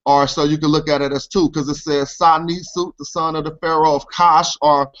 Or so you can look at it as two, because it says Sa Nisud, the son of the pharaoh of Kash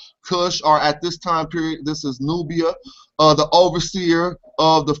or Cush, or at this time period, this is Nubia, the overseer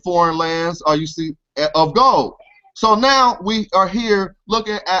of the foreign lands, or you see, of gold. So now we are here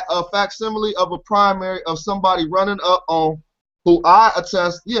looking at a facsimile of a primary of somebody running up on who I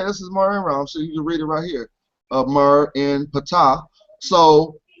attest, yeah, this is Mer and Ram, so you can read it right here, Mer and Ptah.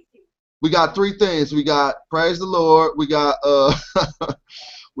 So we got three things. We got praise the Lord, we got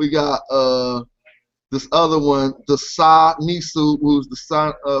we got this other one, the Sa Nisud, who's the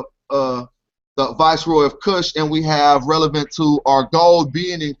son of the viceroy of Cush, and we have relevant to our gold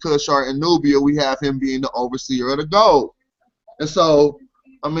being in Cush or in Nubia, we have him being the overseer of the gold. And so,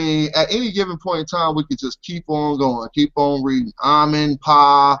 I mean, at any given point in time, we could just keep on going, keep on reading. Amen,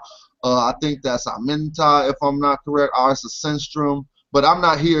 Pa, I think that's Aminta, if I'm not correct, or it's a Senstrom, but I'm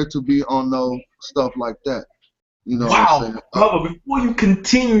not here to be on no stuff like that. You know what I'm Wow, saying? brother, before you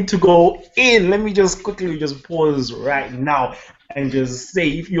continue to go in, let me just quickly just pause right now and just say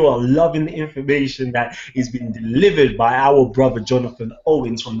if you are loving the information that is being delivered by our brother Jonathan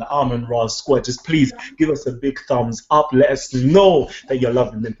Owens from the Armin Ross Squad, just please give us a big thumbs up. Let us know that you're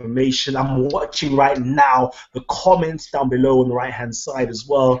loving the information. I'm watching right now the comments down below on the right hand side as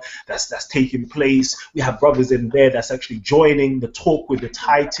well. That's taking place. We have brothers in there that's actually joining the Talk with the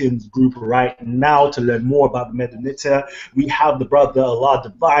Titans group right now to learn more about the Medunita. We have the brother Allah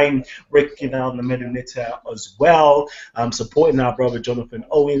Divine breaking down the Medunita as well, supporting our brother Jonathan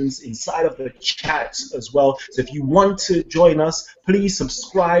Owens inside of the chats as well. So if you want to join us, please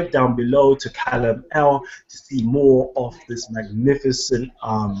subscribe down below to Callum L to see more of this magnificent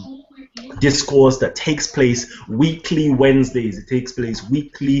discourse that takes place weekly Wednesdays. It takes place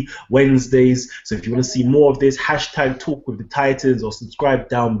weekly Wednesdays. So if you want to see more of this, hashtag Talk with the Titans, or subscribe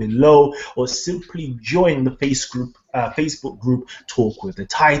down below, or simply join the Facebook group Talk with the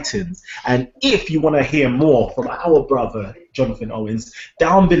Titans. And if you want to hear more from our brother Jonathan Owens,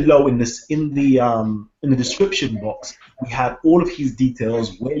 down below in the description box, we have all of his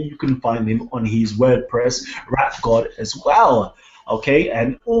details where you can find him on his WordPress Rap God as well. Okay,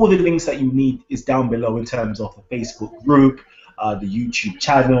 and all the links that you need is down below in terms of the Facebook group, the YouTube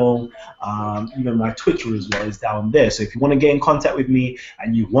channel, even my Twitter as well is down there. So if you want to get in contact with me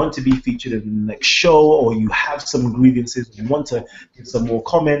and you want to be featured in the next show, or you have some grievances, you want to give some more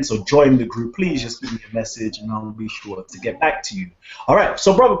comments or join the group, please just give me a message and I'll be sure to get back to you. All right,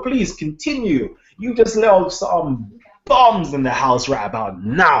 so brother, please continue. You just let off some bombs in the house right about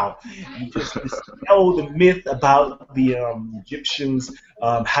now. You just dispel the myth about the Egyptians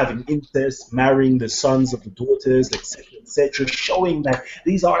having incest, marrying the sons of the daughters, etc., showing that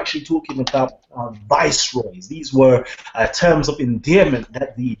these are actually talking about viceroys. These were terms of endearment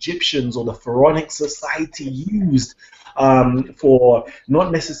that the Egyptians or the Pharaonic society used for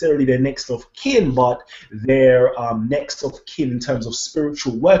not necessarily their next of kin, but their next of kin in terms of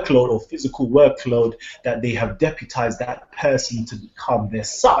spiritual workload or physical workload, that they have deputized that person to become their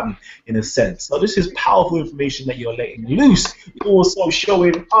son, in a sense. So this is powerful information that you're letting loose. Also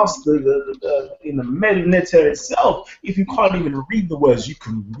showing us in the Medunita itself, if you can't even read the words, you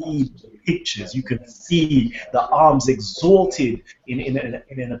can read the pictures. You can see the arms exalted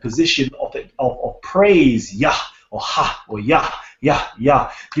in a position of praise, Yah, or ha, or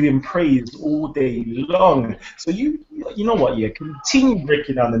Yah, giving praise all day long. So you know what, yeah, continue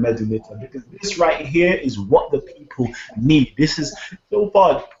breaking down the Medunita, because this right here is what the people need. This is so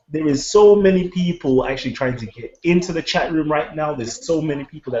far. There is so many people actually trying to get into the chat room right now. There's so many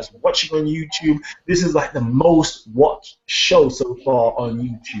people that's watching on YouTube. This is like the most watched show so far on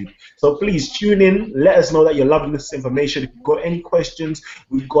YouTube. So please tune in. Let us know that you're loving this information. If you've got any questions,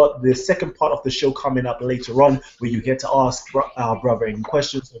 we've got the second part of the show coming up later on where you get to ask our brother any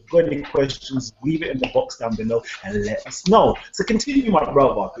questions. So if you've got any questions, leave it in the box down below and let us know. So continue, my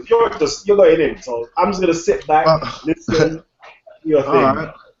brother. You're going in. So I'm just going to sit back, listen, do your thing. All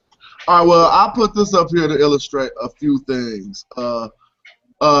right. All right, well, I put this up here to illustrate a few things.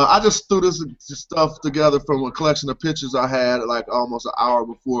 I just threw this stuff together from a collection of pictures I had like almost an hour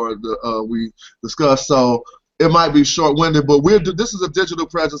before we discussed. So it might be short-winded, but this is a digital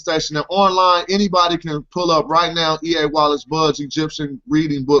presentation, and online anybody can pull up right now E.A. Wallace Budge Egyptian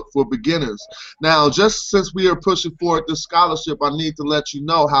Reading Book for Beginners. Now, just since we are pushing forward this scholarship, I need to let you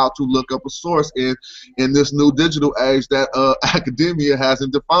know how to look up a source in this new digital age that academia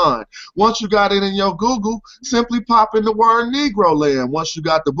hasn't defined. Once you got it in your Google, simply pop in the word Negro Land. Once you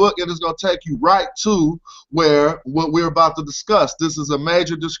got the book, it is going to take you right to what we're about to discuss. This is a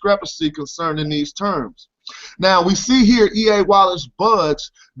major discrepancy concerning these terms. Now, we see here E.A. Wallace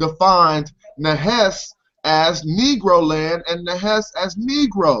Budge defined Nehes as Negro land and Nehes as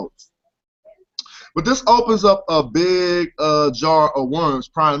Negroes. But this opens up a big jar of worms,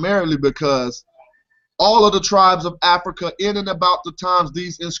 primarily because all of the tribes of Africa in and about the times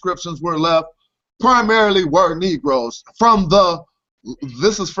these inscriptions were left primarily were Negroes.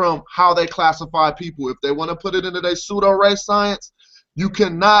 This is from how they classify people. If they want to put it into their pseudo-race science, you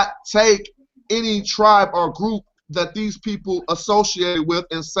cannot take any tribe or group that these people associated with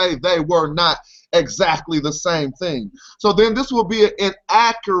and say they were not exactly the same thing. So then this will be an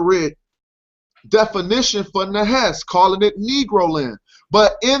inaccurate definition for Nehes, calling it Negro land.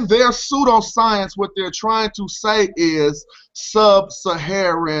 But in their pseudoscience, what they're trying to say is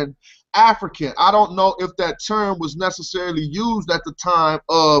sub-Saharan African. I don't know if that term was necessarily used at the time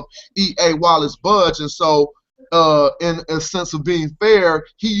of E.A. Wallace Budge, and so in a sense of being fair,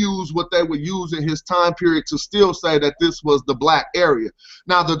 he used what they would use in his time period to still say that this was the black area.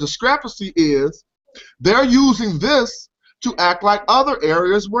 Now, the discrepancy is They're using this to act like other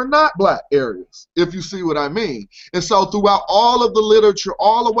areas were not black areas, if you see what I mean. And so throughout all of the literature,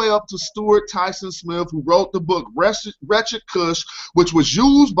 all the way up to Stuart Tyson Smith, who wrote the book Wretched Kush, which was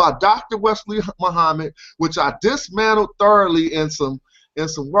used by Dr. Wesley Muhammad, which I dismantled thoroughly in some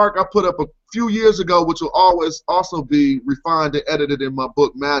work I put up a few years ago, which will always also be refined and edited in my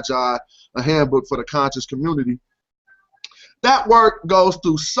book Magi, a handbook for the conscious community. That work goes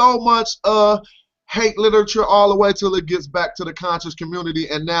through so much hate literature all the way till it gets back to the conscious community,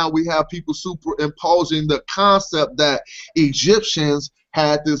 and now we have people superimposing the concept that Egyptians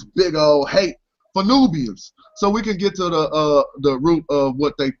had this big old hate for Nubians. So we can get to the root of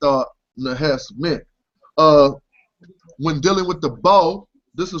what they thought Nahess meant. When dealing with the bow,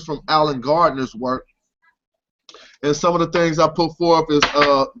 this is from Alan Gardner's work, and some of the things I put forth is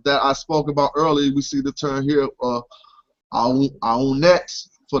that I spoke about earlier. We see the term here, aounet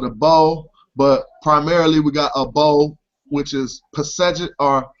for the bow. But primarily we got a bow, which is Pasejet,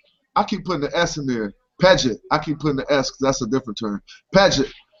 or I keep putting the S in there. Pejet. I keep putting the S because that's a different term.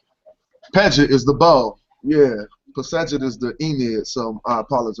 Pejet. Pejet is the bow. Yeah. Pasejet is the Enid, so I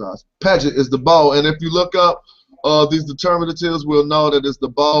apologize. Pejet is the bow. And if you look up these determinatives, we'll know that it's the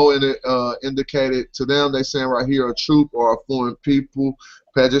bow, and it indicated to them, they saying right here, a troop or a foreign people.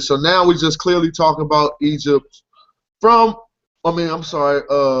 Pejet. So now we just clearly talk about Egypt from,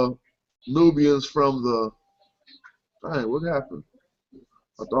 Nubians from the, dang, what happened?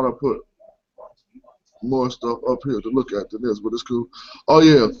 I thought I put more stuff up here to look at than this, but it's cool. Oh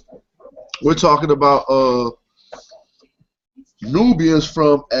yeah, we're talking about Nubians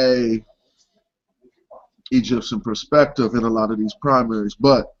from a Egyptian perspective in a lot of these primaries.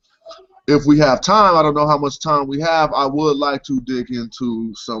 But if we have time, I don't know how much time we have, I would like to dig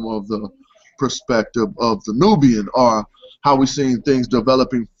into some of the perspective of the Nubian, or how we're seeing things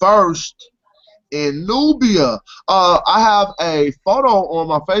developing first in Nubia. I have a photo on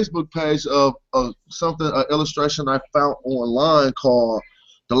my Facebook page of an illustration I found online called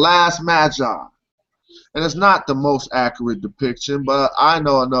The Last Magi. And it's not the most accurate depiction, but I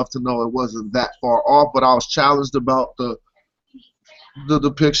know enough to know it wasn't that far off. But I was challenged about the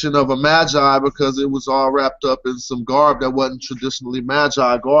depiction of a magi because it was all wrapped up in some garb that wasn't traditionally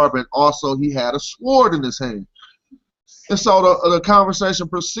magi garb, and also he had a sword in his hand. And so the conversation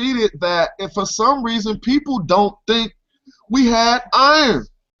proceeded that if for some reason people don't think we had iron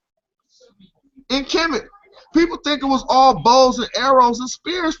in Kemet. People think it was all bows and arrows and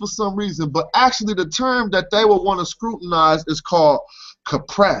spears for some reason, but actually the term that they will want to scrutinize is called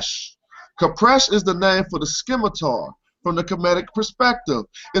Kapresh. Kapresh is the name for the scimitar from the Kemetic perspective.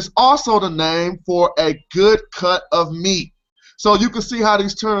 It's also the name for a good cut of meat. So you can see how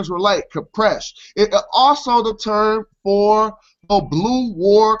these terms relate. Kapresh. It also the term for the blue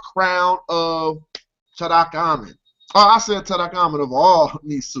war crown of Tutankhamun. Oh, I said Tutankhamun of all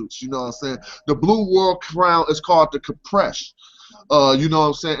these suits, you know what I'm saying? The blue war crown is called the Kapresh. You know what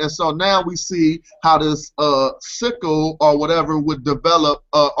I'm saying? And so now we see how this sickle or whatever would develop,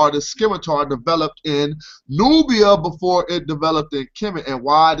 or the scimitar developed in Nubia before it developed in Kemet. And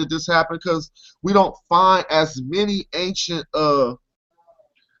why did this happen? Because we don't find as many ancient, I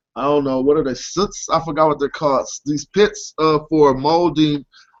don't know, what are they, soot? I forgot what they're called. These pits for molding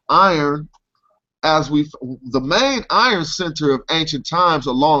iron. The main iron center of ancient times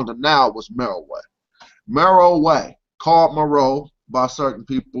along the Nile was Meroe. Meroe, called Meroe by certain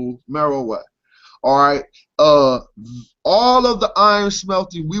people, Meroe. All right. All of the iron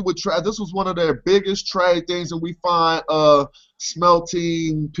smelting we would try. This was one of their biggest trade things, and we find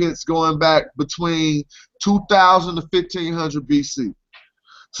smelting pits going back between 2000 to 1500 BC.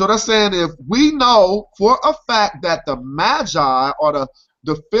 So that's saying if we know for a fact that the Magi are the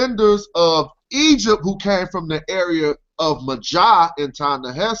defenders of Egypt, who came from the area of Magi in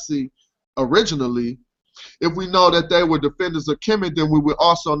Ta-Nehesi originally, if we know that they were defenders of Kemet, then we would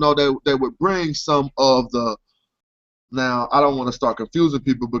also know that they would bring some of the, now I don't want to start confusing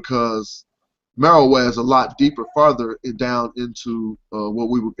people because Meroe is a lot deeper further down into what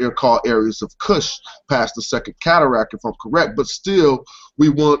we would call areas of Kush past the Second Cataract, if I'm correct, but still we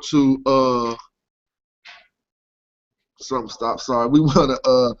want to we want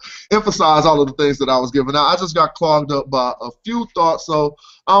to emphasize all of the things that I was giving out. I just got clogged up by a few thoughts, so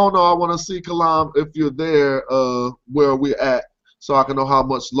I don't know. I want to see, Kalam, if you're there, where we're at, so I can know how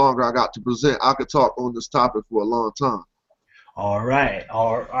much longer I got to present. I could talk on this topic for a long time. All right,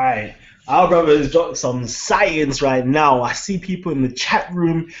 all right. Our brother has got some science right now. I see people in the chat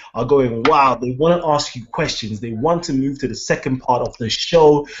room are going, wow, they want to ask you questions. They want to move to the second part of the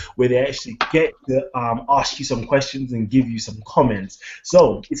show where they actually get to ask you some questions and give you some comments.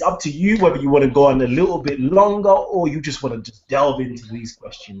 So it's up to you whether you want to go on a little bit longer or you just want to just delve into these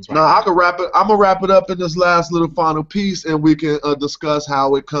questions right Now now. I can wrap it. I'm gonna wrap it up in this last little final piece, and we can discuss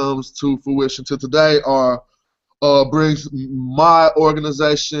how it comes to fruition to today, or brings my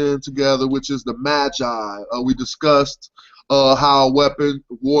organization together, which is the Magi. We discussed how weapon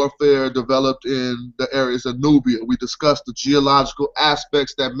warfare developed in the areas of Nubia. We discussed the geological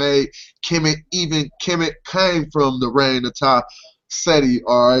aspects that made Kemet, even Kemet came from the reign of Seti.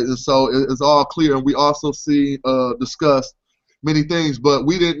 All right, and so it's all clear. And we also discussed many things, but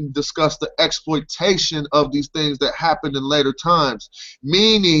we didn't discuss the exploitation of these things that happened in later times,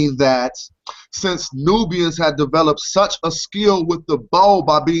 meaning that since Nubians had developed such a skill with the bow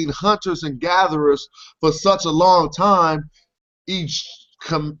by being hunters and gatherers for such a long time, each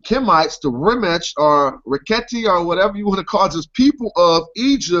Kemites, the Remech or Reketi or whatever you want to call it, just people of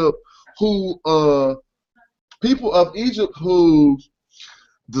Egypt who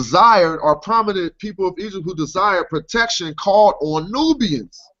desired, or prominent people of Egypt who desired protection, called on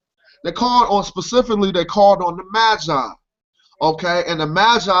Nubians. They called on the Magi. Okay, and the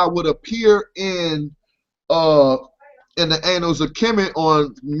Magi would appear in the Annals of Kemet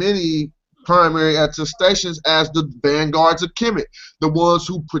on many primary attestations as the vanguards of Kemet, the ones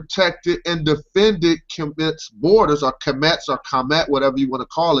who protected and defended Kemet's borders, or Kemets or Kamet, whatever you want to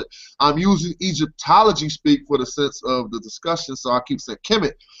call it. I'm using Egyptology speak for the sense of the discussion, so I keep saying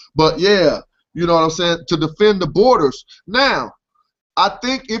Kemet. But yeah, you know what I'm saying, to defend the borders. Now, I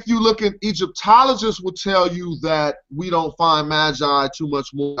think if you look at Egyptologists will tell you that we don't find Magi too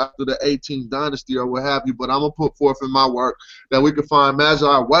much more after the 18th dynasty or what have you, but I'm going to put forth in my work that we can find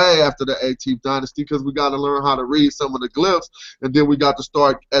Magi way after the 18th dynasty, because we got to learn how to read some of the glyphs, and then we got to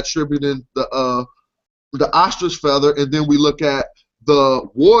start attributing the ostrich feather, and then we look at the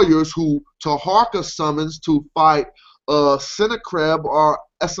warriors who Taharka summons to fight Sennacherib or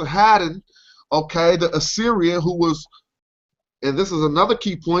Esarhaddon, okay, the Assyrian who was, and this is another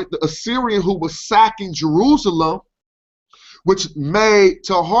key point, the Assyrian who was sacking Jerusalem, which made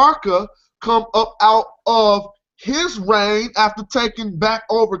Taharka come up out of his reign after taking back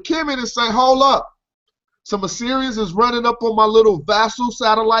over Kemet and say, hold up, some Assyrians is running up on my little vassal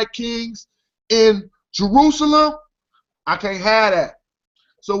satellite kings in Jerusalem. I can't have that.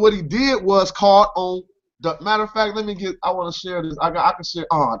 So what he did was called on the matter of fact, I want to share this. I can share.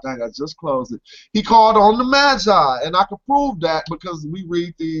 Oh, dang, I just closed it. He called on the Magi, and I can prove that because we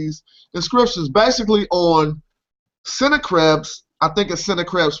read these inscriptions. Basically, on Sennacherib's, I think it's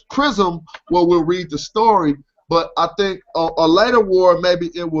Sennacherib's prism, where we'll read the story. But I think a later war, maybe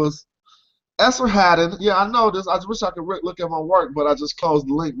it was Esarhaddon. Yeah, I know this. I just wish I could look at my work, but I just closed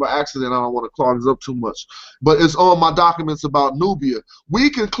the link by accident. I don't want to clog this up too much. But it's on my documents about Nubia.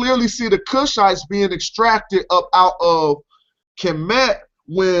 We can clearly see the Cushites being extracted up out of Kemet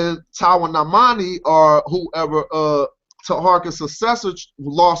when Tawanamani or whoever, Taharka's successor,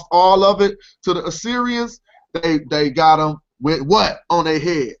 lost all of it to the Assyrians. They got them with what on their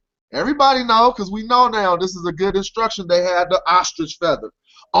head? Everybody know, because we know now this is a good instruction. They had the ostrich feather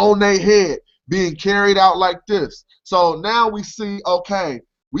on their head, being carried out like this. So now we see, okay,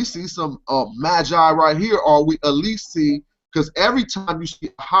 we see some Magi right here, or we at least see, because every time you see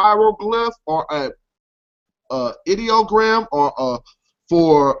a hieroglyph or a ideogram or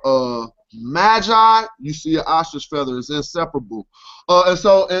for Magi, you see an ostrich feather. It's inseparable. And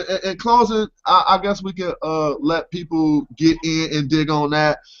so in closing, I guess we can let people get in and dig on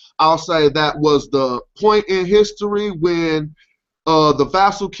that. I'll say that was the point in history when the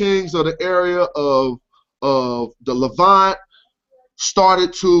vassal kings of the area of the Levant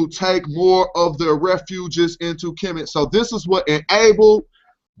started to take more of their refuges into Kemet. So this is what enabled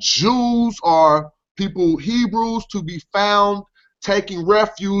Jews or people, Hebrews, to be found taking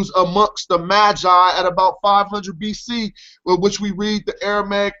refuge amongst the Magi at about 500 BC, which we read the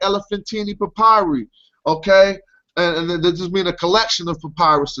Aramaic Elephantine papyri. Okay? And they just mean a collection of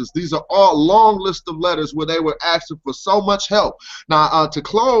papyruses. These are all long list of letters where they were asking for so much help. Now, to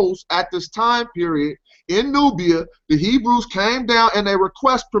close, at this time period in Nubia, the Hebrews came down and they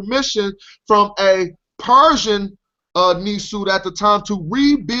request permission from a Persian Nisud at the time to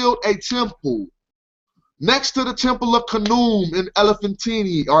rebuild a temple next to the temple of Khnum in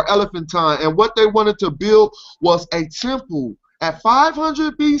Elephantine or Elephantine. And what they wanted to build was a temple at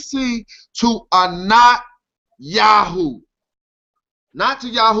 500 BC to Anat Yahoo. Not to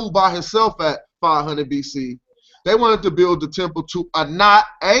Yahoo by himself at 500 BC, They wanted to build the temple to Anat,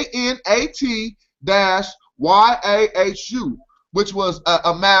 Anat-Yahu, which was an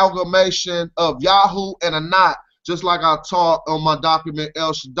amalgamation of Yahoo and Anat, just like I taught on my document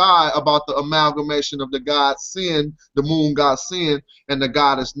El Shaddai about the amalgamation of the god Sin, the moon god Sin, and the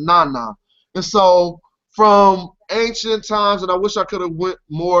goddess Nana. And so from ancient times, and I wish I could have went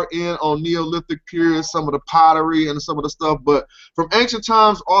more in on Neolithic period, some of the pottery and some of the stuff, but from ancient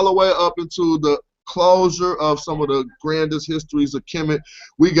times all the way up into the closure of some of the grandest histories of Kemet,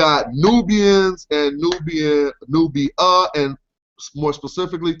 we got Nubians and Nubia, and more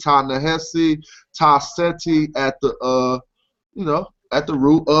specifically Ta-Nehesi, Ta-Seti at the at the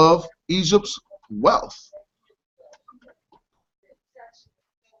root of Egypt's wealth.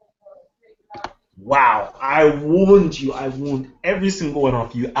 Wow, I warned every single one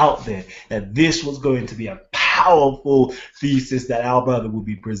of you out there that this was going to be a powerful thesis that our brother will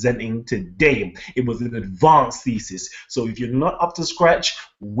be presenting today. It was an advanced thesis. So if you're not up to scratch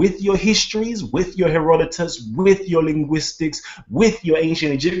with your histories, with your Herodotus, with your linguistics, with your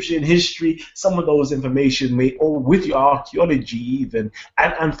ancient Egyptian history, some of those information or with your archaeology even,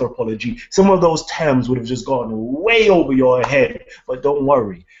 and anthropology, some of those terms would have just gone way over your head. But don't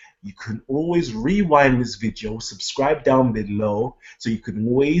worry. You can always rewind this video, subscribe down below, so you can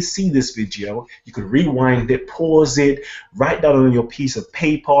always see this video. You can rewind it, pause it, write down on your piece of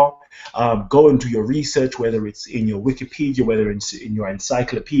paper, go into your research, whether it's in your Wikipedia, whether it's in your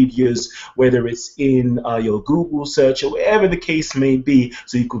encyclopedias, whether it's in your Google search, or wherever the case may be,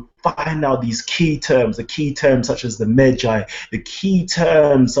 so you could find out these key terms, the key terms such as the Magi, the key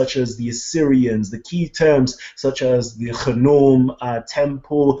terms such as the Assyrians, the key terms such as the Khnum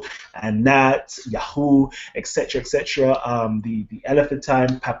temple, Anat, Yahu, etc., etc., the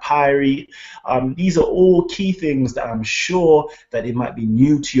Elephantine papyri. These are all key things that I'm sure that it might be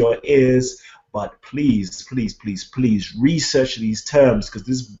new to your ears, but please, please, please, please research these terms, because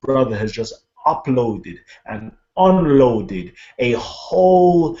this brother has just uploaded and unloaded a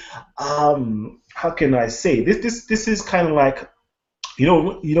whole how can I say this is kind of like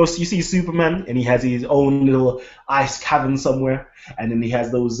you see Superman, and he has his own little ice cavern somewhere, and then he has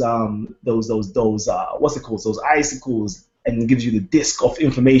those what's it called, those icicles, and it gives you the disc of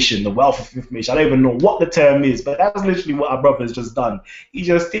information, the wealth of information. I don't even know what the term is, but that's literally what our brother has just done. He's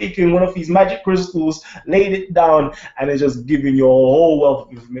just taken one of these magic crystals, laid it down, and it's just giving you a whole wealth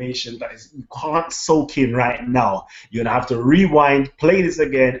of information that you can't soak in right now. You're going to have to rewind, play this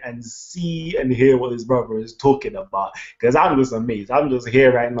again, and see and hear what his brother is talking about. Because I'm just amazed. I'm just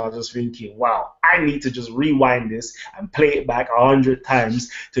here right now just thinking, wow, I need to just rewind this and play it back 100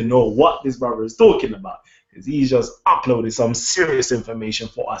 times to know what this brother is talking about. Because he's just uploaded some serious information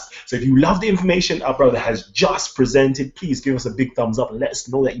for us. So if you love the information our brother has just presented, please give us a big thumbs up and let us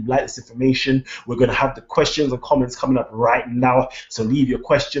know that you like this information. We're going to have the questions and comments coming up right now. So leave your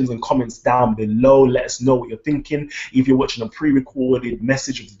questions and comments down below. Let us know what you're thinking. If you're watching a pre-recorded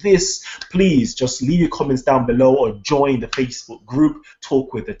message of this, please just leave your comments down below or join the Facebook group,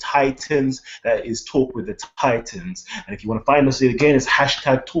 Talk with the Titans. That is Talk with the Titans. And if you want to find us again, it's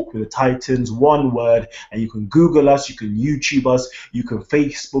hashtag Talk with the Titans, one word. And you can Google us, you can YouTube us, you can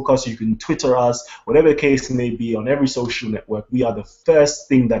Facebook us, you can Twitter us, whatever the case may be, on every social network. We are the first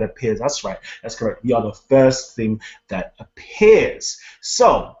thing that appears. That's right, that's correct. We are the first thing that appears.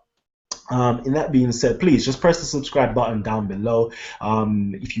 So, in that being said, please just press the subscribe button down below.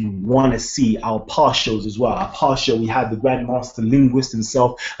 If you want to see our past shows as well. Our past show, we had the Grandmaster Linguist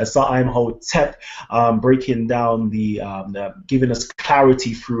himself, Asar Imhotep, breaking down giving us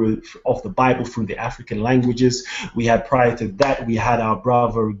clarity of the Bible through the African languages. We had, prior to that, we had our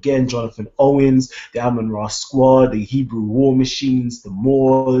brother again, Jonathan Owens, the Amun-Ra Squad, the Hebrew War Machines, the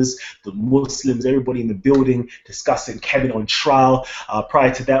Moors, the Muslims, everybody in the building discussing Kevin on trial.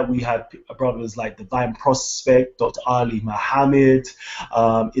 Prior to that, we had brothers like Divine Prospect, Dr. Ali Muhammad,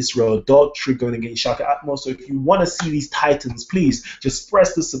 Israel Daughtry going against Shaka Atmos. So if you want to see these titans, please just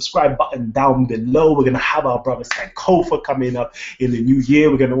press the subscribe button down below. We're going to have our brother Sankofa coming up in the new year.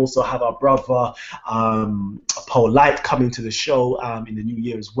 We're going to also have our brother Paul Light coming to the show in the new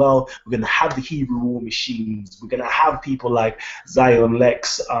year as well. We're going to have the Hebrew War Machines. We're going to have people like Zion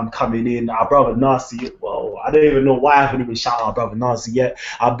Lex coming in. Our brother Nasi, well, I don't even know why I haven't even shouted our brother Nasi yet.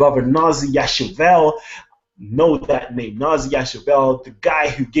 Our brother Nazi Yashavel, know that name, Nazi Yashabel, the guy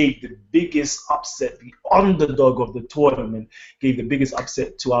who gave the biggest upset, the underdog of the tournament, gave the biggest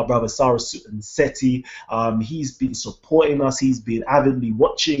upset to our brother Sarasut and Seti. He's been supporting us. He's been avidly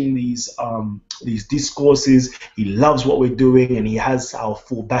watching these discourses. He loves what we're doing, and he has our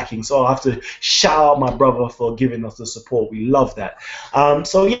full backing. So I have to shout out my brother for giving us the support. We love that.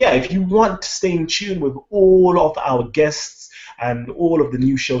 So yeah, if you want to stay in tune with all of our guests and all of the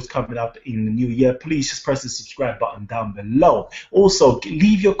new shows coming up in the new year, please just press the subscribe button down below. Also,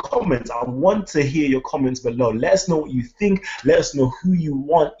 leave your comments. I want to hear your comments below. Let us know what you think. Let us know who you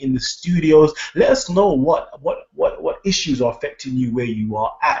want in the studios. Let us know what issues are affecting you where you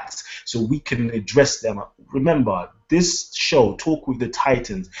are at, so we can address them. Remember, this show, Talk with the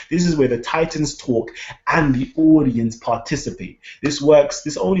Titans, this is where the Titans talk and the audience participate. This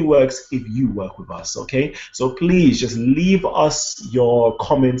only works if you work with us, okay? So please just leave us your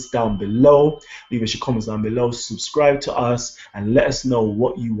comments down below. Leave us your comments down below. Subscribe to us and let us know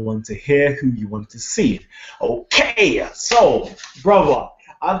what you want to hear, who you want to see. Okay, so, brother,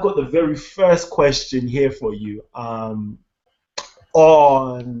 I've got the very first question here for you on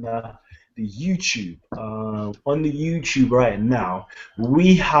the YouTube. On the YouTube right now,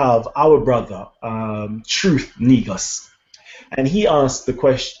 we have our brother, Truth Negus. And he asked the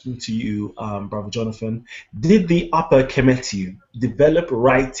question to you, Brother Jonathan: did the Upper Kemetu develop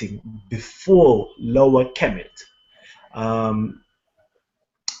writing before Lower Kemet?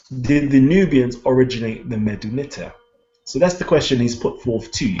 Did the Nubians originate the Medunita? So that's the question he's put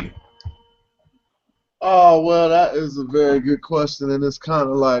forth to you. Oh, well, that is a very good question, and it's kind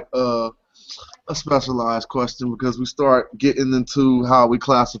of like a specialized question, because we start getting into how we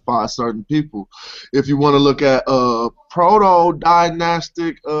classify certain people. If you want to look at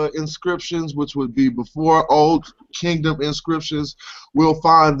proto-dynastic inscriptions, which would be before Old Kingdom inscriptions, we'll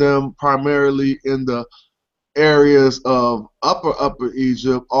find them primarily in the areas of Upper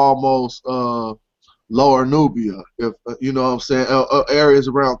Egypt, almost Lower Nubia, if you know what I'm saying, areas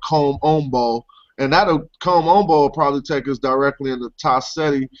around Kom Ombo. And that'll Kom Ombo will probably take us directly into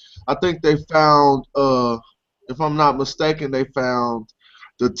Tasseti. I think they found, if I'm not mistaken, they found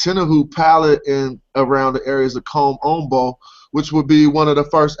the Tinahu palette in around the areas of Kom Ombo, which would be one of the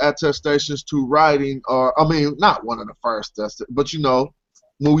first attestations to writing, or I mean, not one of the first, but you know,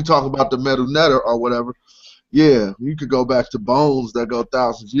 when we talk about the Medunetta or whatever, yeah, you could go back to bones that go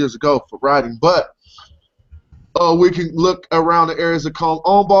thousands of years ago for writing, but. We can look around the areas of Kom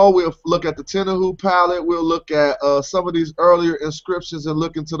Ombo. We'll look at the Tinahu palette. We'll look at some of these earlier inscriptions and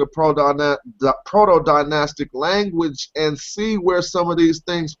look into the proto-dynastic language and see where some of these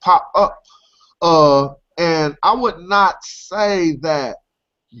things pop up. And I would not say that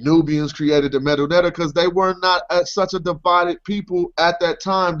Nubians created the Medunetta, because they were not such a divided people at that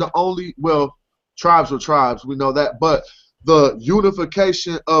time. The only, well, tribes were tribes, we know that, but the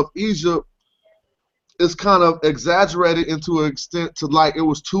unification of Egypt is kind of exaggerated into an extent to like it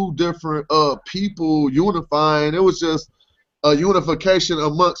was two different people unifying. It was just a unification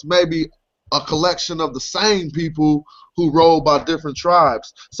amongst maybe a collection of the same people who rolled by different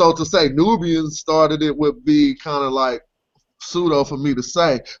tribes. So to say Nubians started it would be kind of like pseudo for me to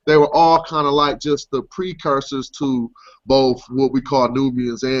say. They were all kind of like just the precursors to both what we call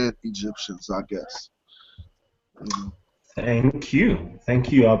Nubians and Egyptians, I guess. Thank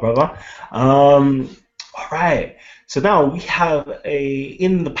you, our brother. All right, so now we have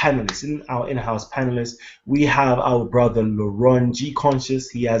in our in-house panelists, we have our brother Laurent G Conscious.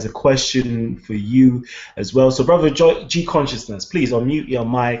 He has a question for you as well. So brother G Consciousness, please unmute your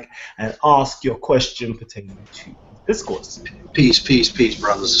mic and ask your question pertaining to discourse. Peace,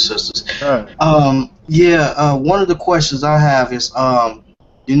 brothers and sisters. All right. One of the questions I have is,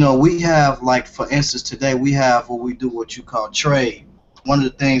 you know, we have, like, for instance, today we have what you call trade. One of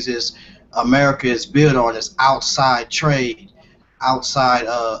the things is America is built on is outside trade, outside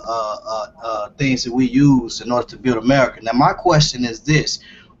things that we use in order to build America. Now, my question is this: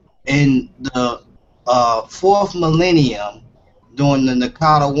 in the fourth millennium, during the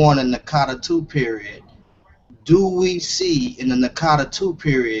Nakata I and Nakata II period, do we see in the Nakata II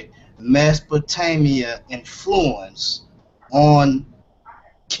period Mesopotamia influence on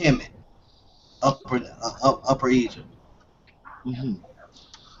Kemet, Upper Egypt? Mm-hmm.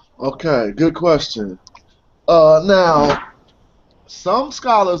 Okay, good question. Now, some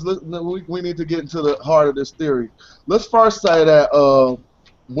scholars, we need to get into the heart of this theory. Let's first say that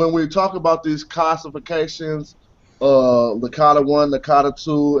when we talk about these classifications, Nakata I, Nakata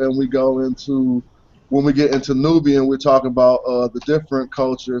II, and we go into, when we get into Nubian, we're talking about the different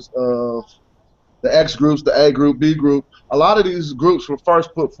cultures of the X groups, the A group, B group. A lot of these groups were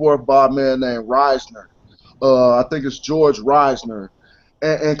first put forth by a man named Reisner. I think it's George Reisner,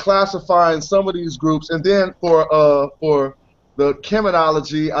 and classifying some of these groups. And then for the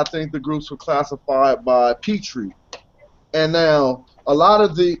criminology, I think the groups were classified by Petrie. And now a lot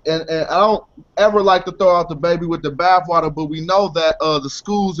of and I don't ever like to throw out the baby with the bathwater, but we know that the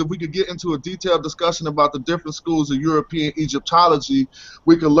schools, if we could get into a detailed discussion about the different schools of European Egyptology,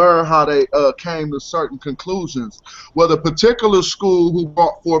 we could learn how they came to certain conclusions. Well, the particular school who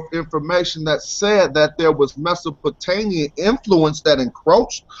brought forth information that said that there was Mesopotamian influence that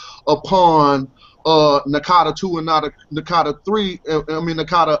encroached upon Nakata 2 and Nakata 3,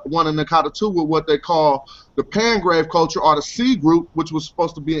 Nakata 1 and Nakata 2 were what they call the Pangrave culture, or the C group, which was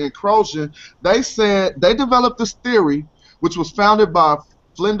supposed to be an encroaching. They said they developed this theory, which was founded by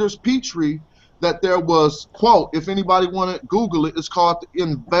Flinders Petrie, that there was, quote, if anybody want to Google it, it's called the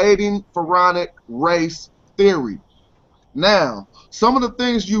invading pharaonic race theory. Now, some of the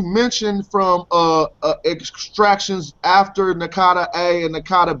things you mentioned from extractions after Nakata A and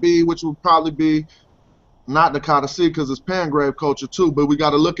Nakata B, which would probably be not Nakata C because it's Pangrave culture too, but we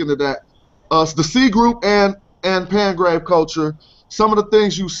got to look into that. The C group and Pangrave culture, some of the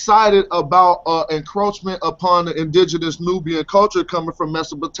things you cited about encroachment upon the indigenous Nubian culture coming from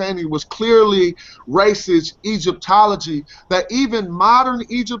Mesopotamia was clearly racist Egyptology, that even modern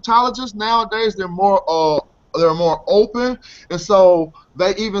Egyptologists nowadays, they're more open, and so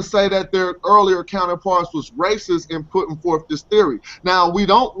they even say that their earlier counterparts was racist in putting forth this theory. Now, we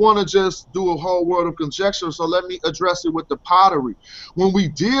don't want to just do a whole world of conjecture, so let me address it with the pottery. When we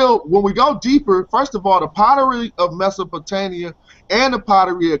go deeper, first of all, the pottery of Mesopotamia and the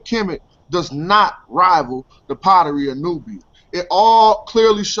pottery of Kemet does not rival the pottery of Nubia. It all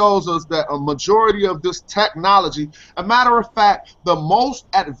clearly shows us that a majority of this technology, a matter of fact, the most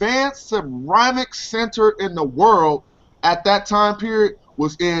advanced ceramic center in the world at that time period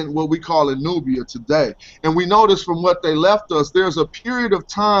was in what we call in Nubia today. And we notice from what they left us, there's a period of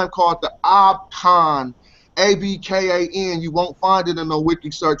time called the Abkan, Abkan. You won't find it in no wiki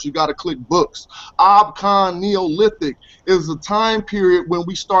search. You got to click books. Abkan Neolithic is a time period when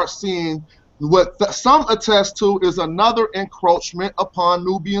we start seeing what some attest to is another encroachment upon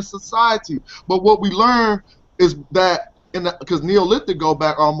Nubian society. But what we learn is that, because Neolithic go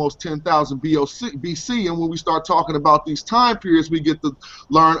back almost 10,000 BC, and when we start talking about these time periods, we get to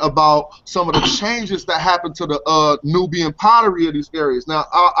learn about some of the changes that happened to the Nubian pottery of these areas. Now,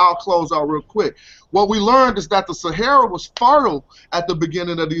 I'll close out real quick. What we learned is that the Sahara was fertile at the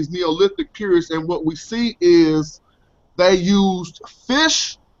beginning of these Neolithic periods, and what we see is they used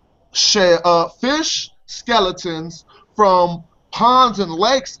fish skeletons from ponds and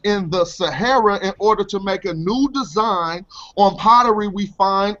lakes in the Sahara in order to make a new design on pottery we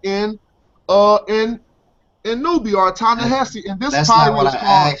find in Nubia or Ta-Nehisi. And this That's pottery not what is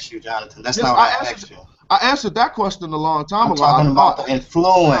I asked you, Jonathan. That's not what I asked you. I answered that question a long time ago. I'm talking about the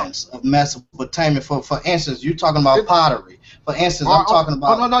influence of Mesopotamia. For instance, you're talking about pottery. For instance, I'm talking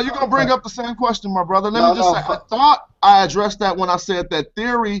about... No, you're going to bring up the same question, my brother. Let me just say, I thought I addressed that when I said that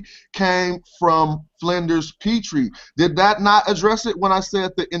theory came from Flinders Petrie. Did that not address it when I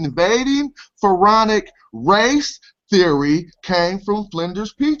said the invading pharaonic race theory came from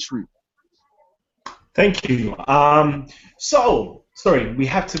Flinders Petrie? Thank you. Sorry, we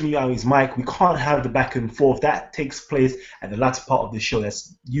have to mute out his mic. We can't have the back and forth. That takes place at the latter part of the show.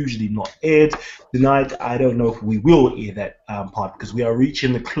 That's usually not aired. Tonight, I don't know if we will air that part because we are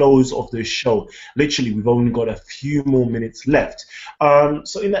reaching the close of the show. Literally, we've only got a few more minutes left.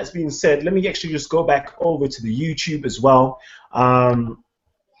 So in that being said, let me actually just go back over to the YouTube as well.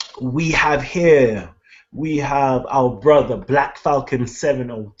 We have our brother Black Falcon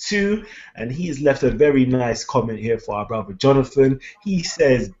 702, and he's left a very nice comment here for our brother Jonathan. He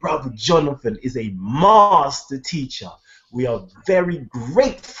says, Brother Jonathan is a master teacher. We are very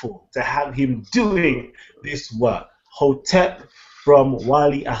grateful to have him doing this work. Hotep from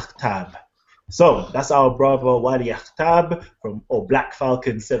Wali Akhtab. So that's our brother Wali Akhtab from Black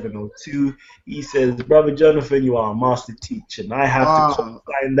Falcon 702. He says, Brother Jonathan, you are a master teacher. And I have to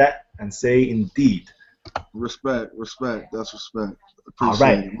co-sign that and say indeed. Respect. That's respect.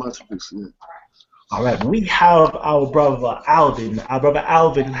 Appreciate it. Much appreciated. All right. We have our brother Alvin. Our brother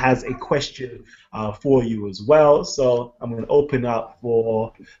Alvin has a question for you as well. So I'm going to open up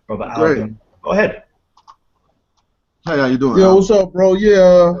for brother Alvin. Go ahead. Hey, how you doing? Yeah, what's up, bro?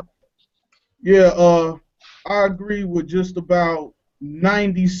 I agree with just about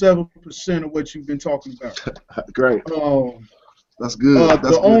 97% of what you've been talking about. Great. That's good.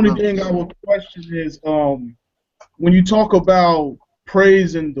 The only thing I would question is when you talk about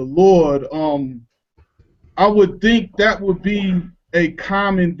praising the Lord, I would think that would be a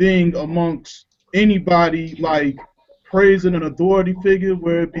common thing amongst anybody like praising an authority figure,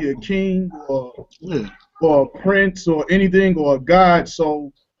 whether it be a king or a prince or anything or a god.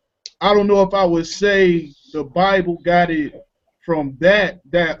 So I don't know if I would say the Bible got it from that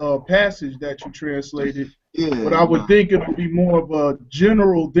passage that you translated, but I would think it would be more of a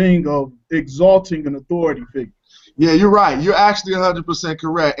general thing of exalting an authority figure. Yeah, you're right. You're actually 100%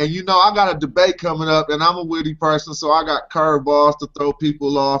 correct. And you know, I got a debate coming up, and I'm a witty person, so I got curveballs to throw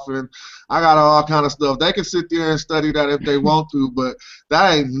people off, and I got all kind of stuff. They can sit there and study that if they want to, but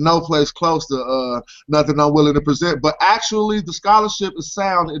that ain't no place close to nothing I'm willing to present. But actually, the scholarship is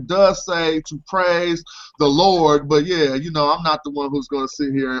sound. It does say to praise the Lord, but yeah, you know, I'm not the one who's going to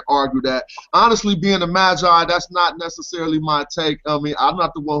sit here and argue that. Honestly, being a magi, that's not necessarily my take. I mean, I'm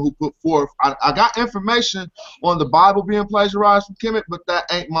not the one who put forth. I got information on the Bible being plagiarized from Kemet, but that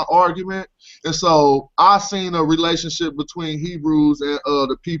ain't my argument. And so I seen a relationship between Hebrews and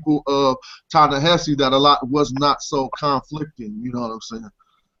the people of Ta-Nehisi that a lot was not so conflicting. You know what I'm saying?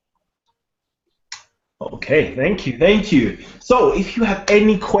 Okay, thank you, thank you. So if you have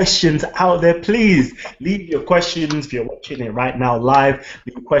any questions out there, please leave your questions. If you're watching it right now live,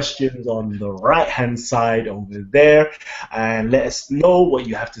 leave your questions on the right-hand side over there, and let us know what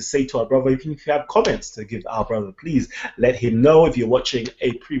you have to say to our brother. Even if you have comments to give our brother, please let him know. If you're watching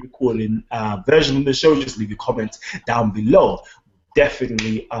a pre-recorded version of the show, just leave your comments down below.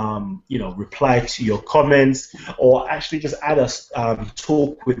 Definitely, you know, reply to your comments, or actually just add us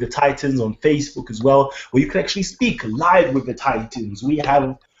Talk with the Titans on Facebook as well, where you can actually speak live with the Titans. We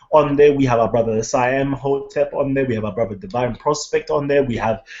have on there, we have our brother Siam Hotep on there, we have our brother Divine Prospect on there, we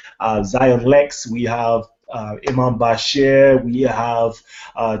have Zion Lex, we have Imam Bashir, we have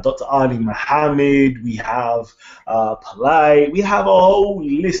Dr. Ali Muhammad, we have Polite, we have a whole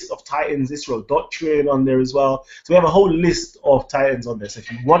list of Titans, Israel Doctrine on there as well. So we have a whole list of Titans on there. So if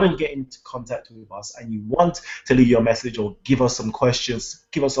you want to get into contact with us and you want to leave your message or give us some questions,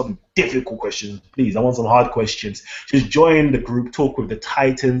 give us some difficult questions, please. I want some hard questions. Just join the group, Talk with the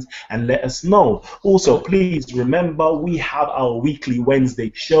Titans, and let us know. Also, please remember we have our weekly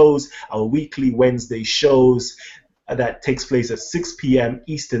Wednesday shows. That takes place at 6 p.m.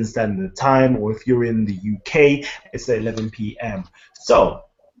 Eastern Standard Time, or if you're in the UK, it's at 11 p.m. So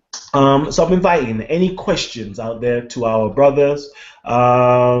I'm inviting any questions out there to our brothers.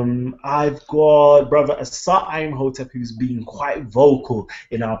 I've got brother Asa'im Hotep, who's being quite vocal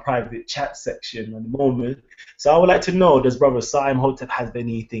in our private chat section at the moment. So I would like to know, does brother Asa'im Hotep have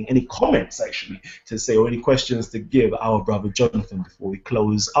any comments actually to say, or any questions to give our brother Jonathan before we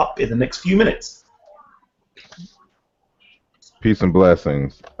close up in the next few minutes? Peace and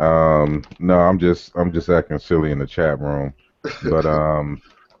blessings. No, I'm just acting silly in the chat room, but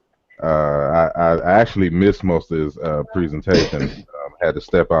I actually missed most of his presentation. Had to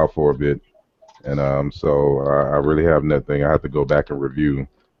step out for a bit, and so I really have nothing. I have to go back and review,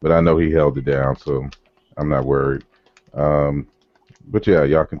 but I know he held it down, so I'm not worried. But yeah,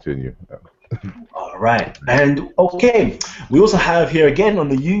 y'all continue. All right, and okay, we also have here again on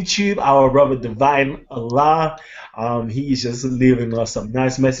the YouTube our brother Divine Allah. He's just leaving us some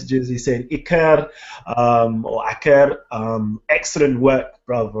nice messages. He said, Iker, or Aker, excellent work,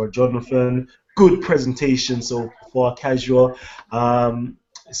 brother Jonathan. Good presentation so far, casual.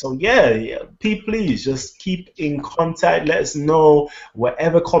 So yeah, please just keep in contact. Let us know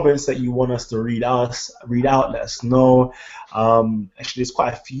whatever comments that you want us to read out. Let us know. Actually, there's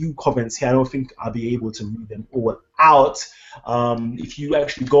quite a few comments here. I don't think I'll be able to read them all out. If you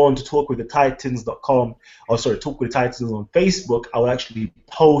actually go on to talkwiththetitans.com, or sorry, Talk with the Titans on Facebook, I will actually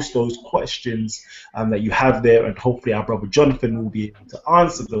post those questions that you have there, and hopefully our brother Jonathan will be able to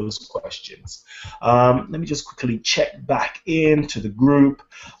answer those questions. Let me just quickly check back into the group.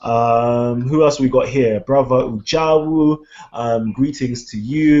 Who else we got here? Brother Ujawu, greetings to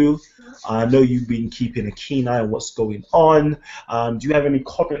you. I know you've been keeping a keen eye on what's going on. Do you have any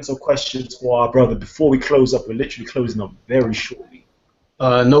comments or questions for our brother before we close up? We're literally closing up very shortly.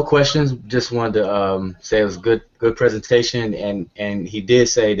 No questions. Just wanted to say it was a good presentation, and he did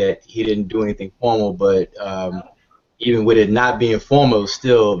say that he didn't do anything formal, but even with it not being formal, it was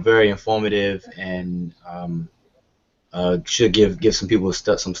still very informative, and should give some people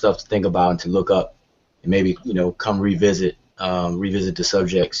some stuff to think about and to look up, and maybe come revisit the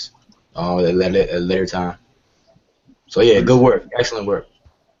subjects at a later time. So yeah, good work, excellent work.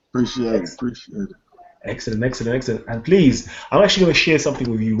 Appreciate it. Excellent. And please, I'm actually going to share something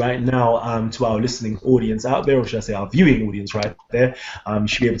with you right now to our listening audience out there, or should I say our viewing audience right there. You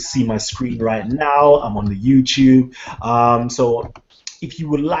should be able to see my screen right now. I'm on the YouTube. So if you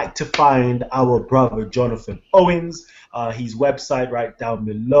would like to find our brother Jonathan Owens, his website right down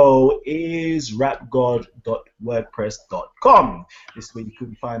below is rapgod.wordpress.com. This is where you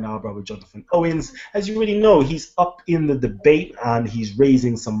can find our brother Jonathan Owens. As you already know, he's up in the debate and he's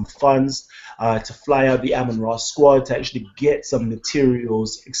raising some funds to fly out the Amon-Ra squad to actually get some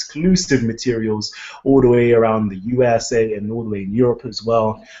materials, exclusive materials, all the way around the USA and all the way in Europe as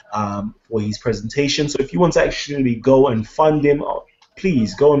well, for his presentation. So if you want to actually go and fund him,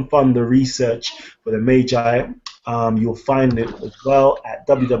 please go and fund the research for the Magi. You'll find it as well at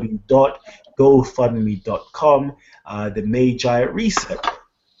www.gofundme.com, the Magi Research.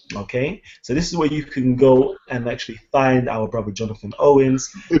 Okay, so this is where you can go and actually find our brother Jonathan Owens.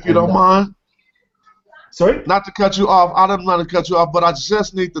 If you don't mind. Sorry? Not to cut you off, I don't want to cut you off, but I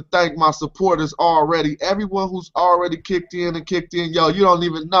just need to thank my supporters already. Everyone who's already kicked in, yo, you don't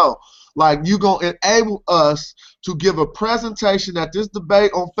even know. Like, you going to enable us to give a presentation at this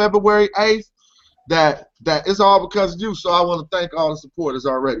debate on February 8th. That is all because of you. So I want to thank all the supporters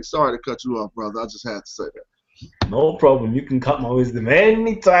already. Sorry to cut you off, brother. I just had to say that. No problem. You can cut my wisdom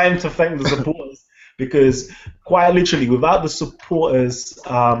anytime to thank the supporters, because quite literally, without the supporters,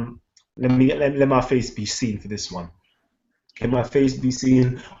 let my face be seen for this one. Let my face be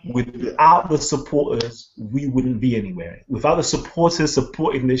seen. Without the supporters, we wouldn't be anywhere. Without the supporters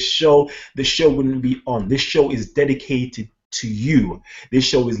supporting the show wouldn't be on. This show is dedicated to you. This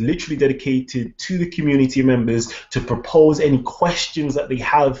show is literally dedicated to the community members to propose any questions that they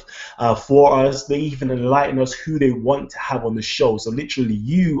have for us. They even enlighten us who they want to have on the show. So literally,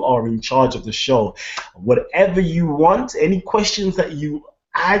 you are in charge of the show. Whatever you want, any questions that you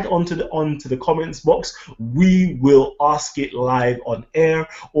add onto the comments box, we will ask it live on air,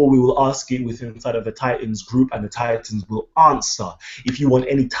 or we will ask it inside of the Titans group, and the Titans will answer. If you want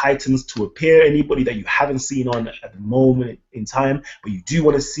any Titans to appear, anybody that you haven't seen on at the moment in time, but you do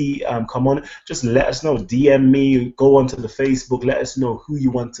want to see come on, just let us know. DM me, go onto the Facebook, let us know who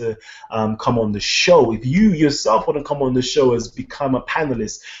you want to come on the show. If you yourself want to come on the show as become a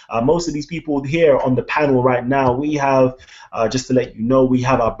panelist, most of these people here on the panel right now, we have, just to let you know, we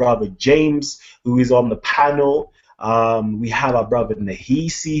have our brother James, who is on the panel. We have our brother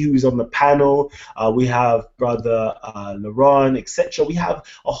Nahisi, who's on the panel. We have brother Laron, etc. We have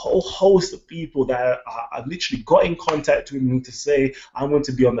a whole host of people that have literally got in contact with me to say, I want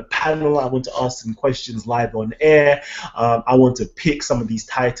to be on the panel, I want to ask some questions live on air, I want to pick some of these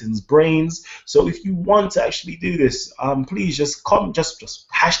Titans' brains. So if you want to actually do this, please just come, just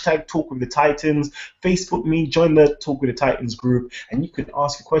hashtag Talk with the Titans, Facebook me, join the Talk with the Titans group, and you can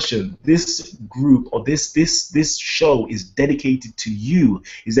ask a question. This group, or this show is dedicated to you.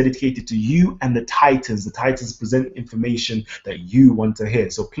 Is dedicated to you and the Titans. The Titans present information that you want to hear.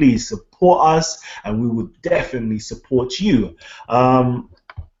 So please support us, and we will definitely support you. Let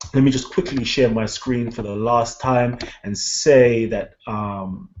me just quickly share my screen for the last time and say that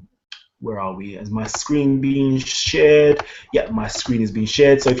where are we? Is my screen being shared? Yeah, my screen is being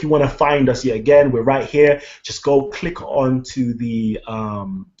shared. So if you want to find us yet again, we're right here. Just go click onto the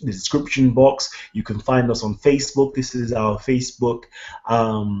description box. You can find us on Facebook. This is our Facebook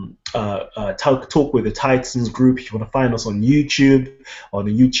Talk with the Titans group. If you want to find us on YouTube, on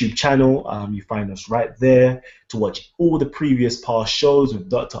the YouTube channel, you find us right there to watch all the previous past shows with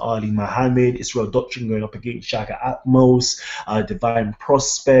Dr. Ali Muhammad, Israel Doctrine going up against Shaka Atmos, Divine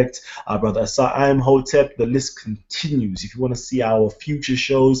Prospect, Brother Asa Imhotep. The list continues. If you want to see our future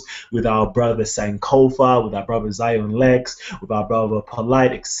shows with our brother Sankofa, with our brother Zion Lex, with our brother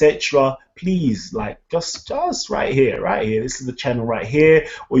Polite, etc., please, like, just right here. This is the channel right here,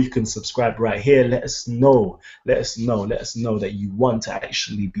 or you can subscribe right here. Let us know that you want to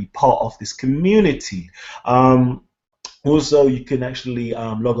actually be part of this community. Also, you can actually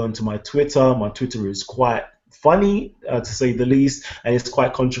log on to my Twitter. My Twitter is quite funny, to say the least, and it's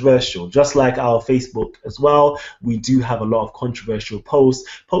quite controversial. Just like our Facebook as well, we do have a lot of controversial posts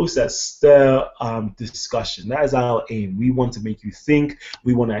that stir discussion. That is our aim. We want to make you think.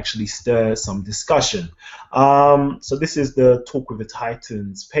 We want to actually stir some discussion. So this is the Talk with the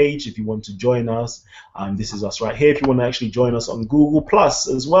Titans page. If you want to join us, this is us right here. If you want to actually join us on Google Plus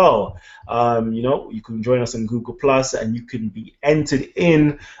as well, you can join us on Google Plus, and you can be entered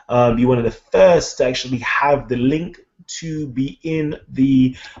in, be one of the first to actually have the link to be in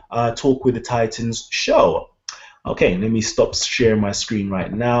the Talk with the Titans show. Okay, let me stop sharing my screen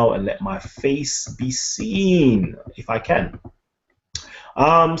right now and let my face be seen if I can.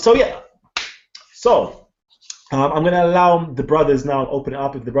 So I'm going to allow the brothers now open it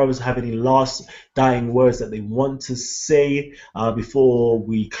up if the brothers have any last dying words that they want to say before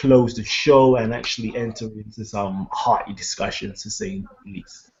we close the show and actually enter into some hearty discussions, to say the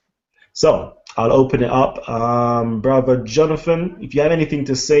least. So I'll open it up. Brother Jonathan, if you have anything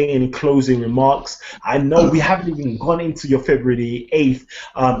to say, any closing remarks. I know we haven't even gone into your February 8th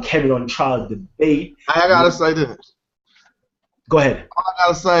Kevin on trial debate. I got to say this. Go ahead. All I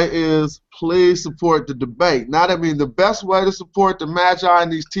gotta say is please support the debate. Now, I mean, the best way to support the Magi and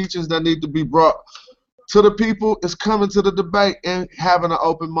these teachings that need to be brought to the people is coming to the debate and having an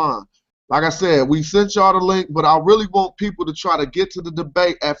open mind. Like I said, we sent y'all the link, but I really want people to try to get to the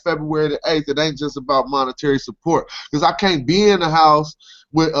debate at February the 8th. It ain't just about monetary support, because I can't be in the house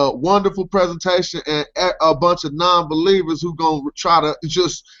with a wonderful presentation and a bunch of non-believers who gonna try to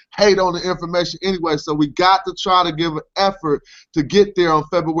just hate on the information anyway. So we got to try to give an effort to get there on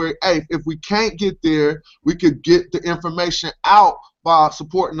February 8th. If we can't get there, we could get the information out by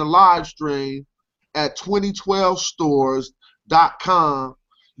supporting the live stream at 2012stores.com.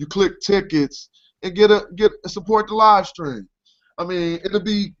 You click tickets and support the live stream. I mean, it'll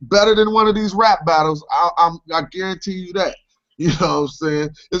be better than one of these rap battles. I guarantee you that. You know what I'm saying?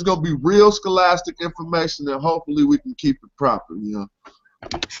 It's going to be real scholastic information, and hopefully we can keep it proper, you know.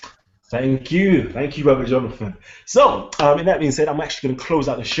 Thank you, Brother Jonathan. So, in that being said, I'm actually going to close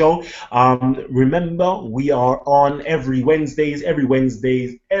out the show. Remember, we are on every Wednesdays.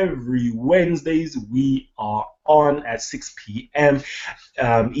 We are on at 6 p.m.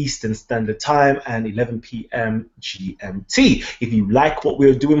 Eastern Standard Time and 11 p.m. GMT. If you like what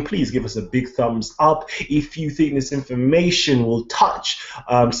we're doing, please give us a big thumbs up. If you think this information will touch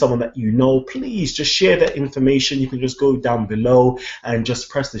someone that you know, please just share that information. You can just go down below and just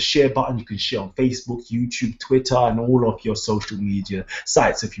press the share button. You can share on Facebook, YouTube, Twitter, and all of your social media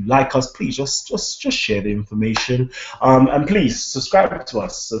sites. If you like us, please just share the information. And please subscribe to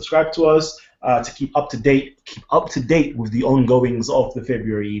us. To keep up to date with the ongoings of the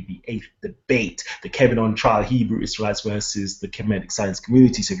February the 8th debate, the Kevin on trial, Hebrew Israelites versus the Kemetic Science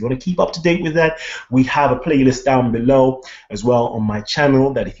community. So if you want to keep up to date with that, we have a playlist down below as well on my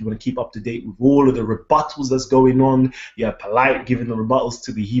channel, that if you want to keep up to date with all of the rebuttals that's going on, you have Polite giving the rebuttals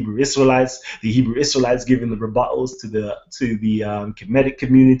to the Hebrew Israelites giving the rebuttals to the Kemetic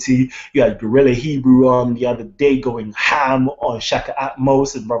community. You had Guerrilla Hebrew on the other day going ham on Shaka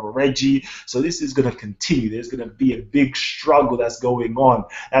Atmos and Brother Reggie. So this is going to continue. There's going to be a big struggle that's going on.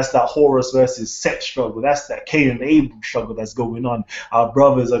 That's that Horus versus Set struggle. That's that Cain and Abel struggle that's going on. Our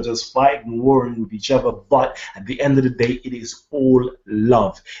brothers are just fighting, warring with each other. But at the end of the day, it is all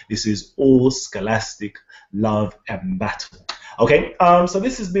love. This is all scholastic love and battle. Okay, so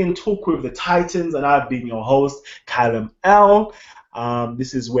this has been Talk with the Titans, and I've been your host, Callum L.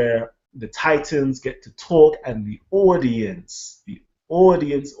 This is where the Titans get to talk, and the audience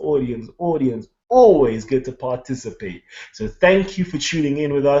always get to participate. So thank you for tuning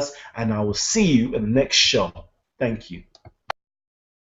in with us, and I will see you in the next show. Thank you.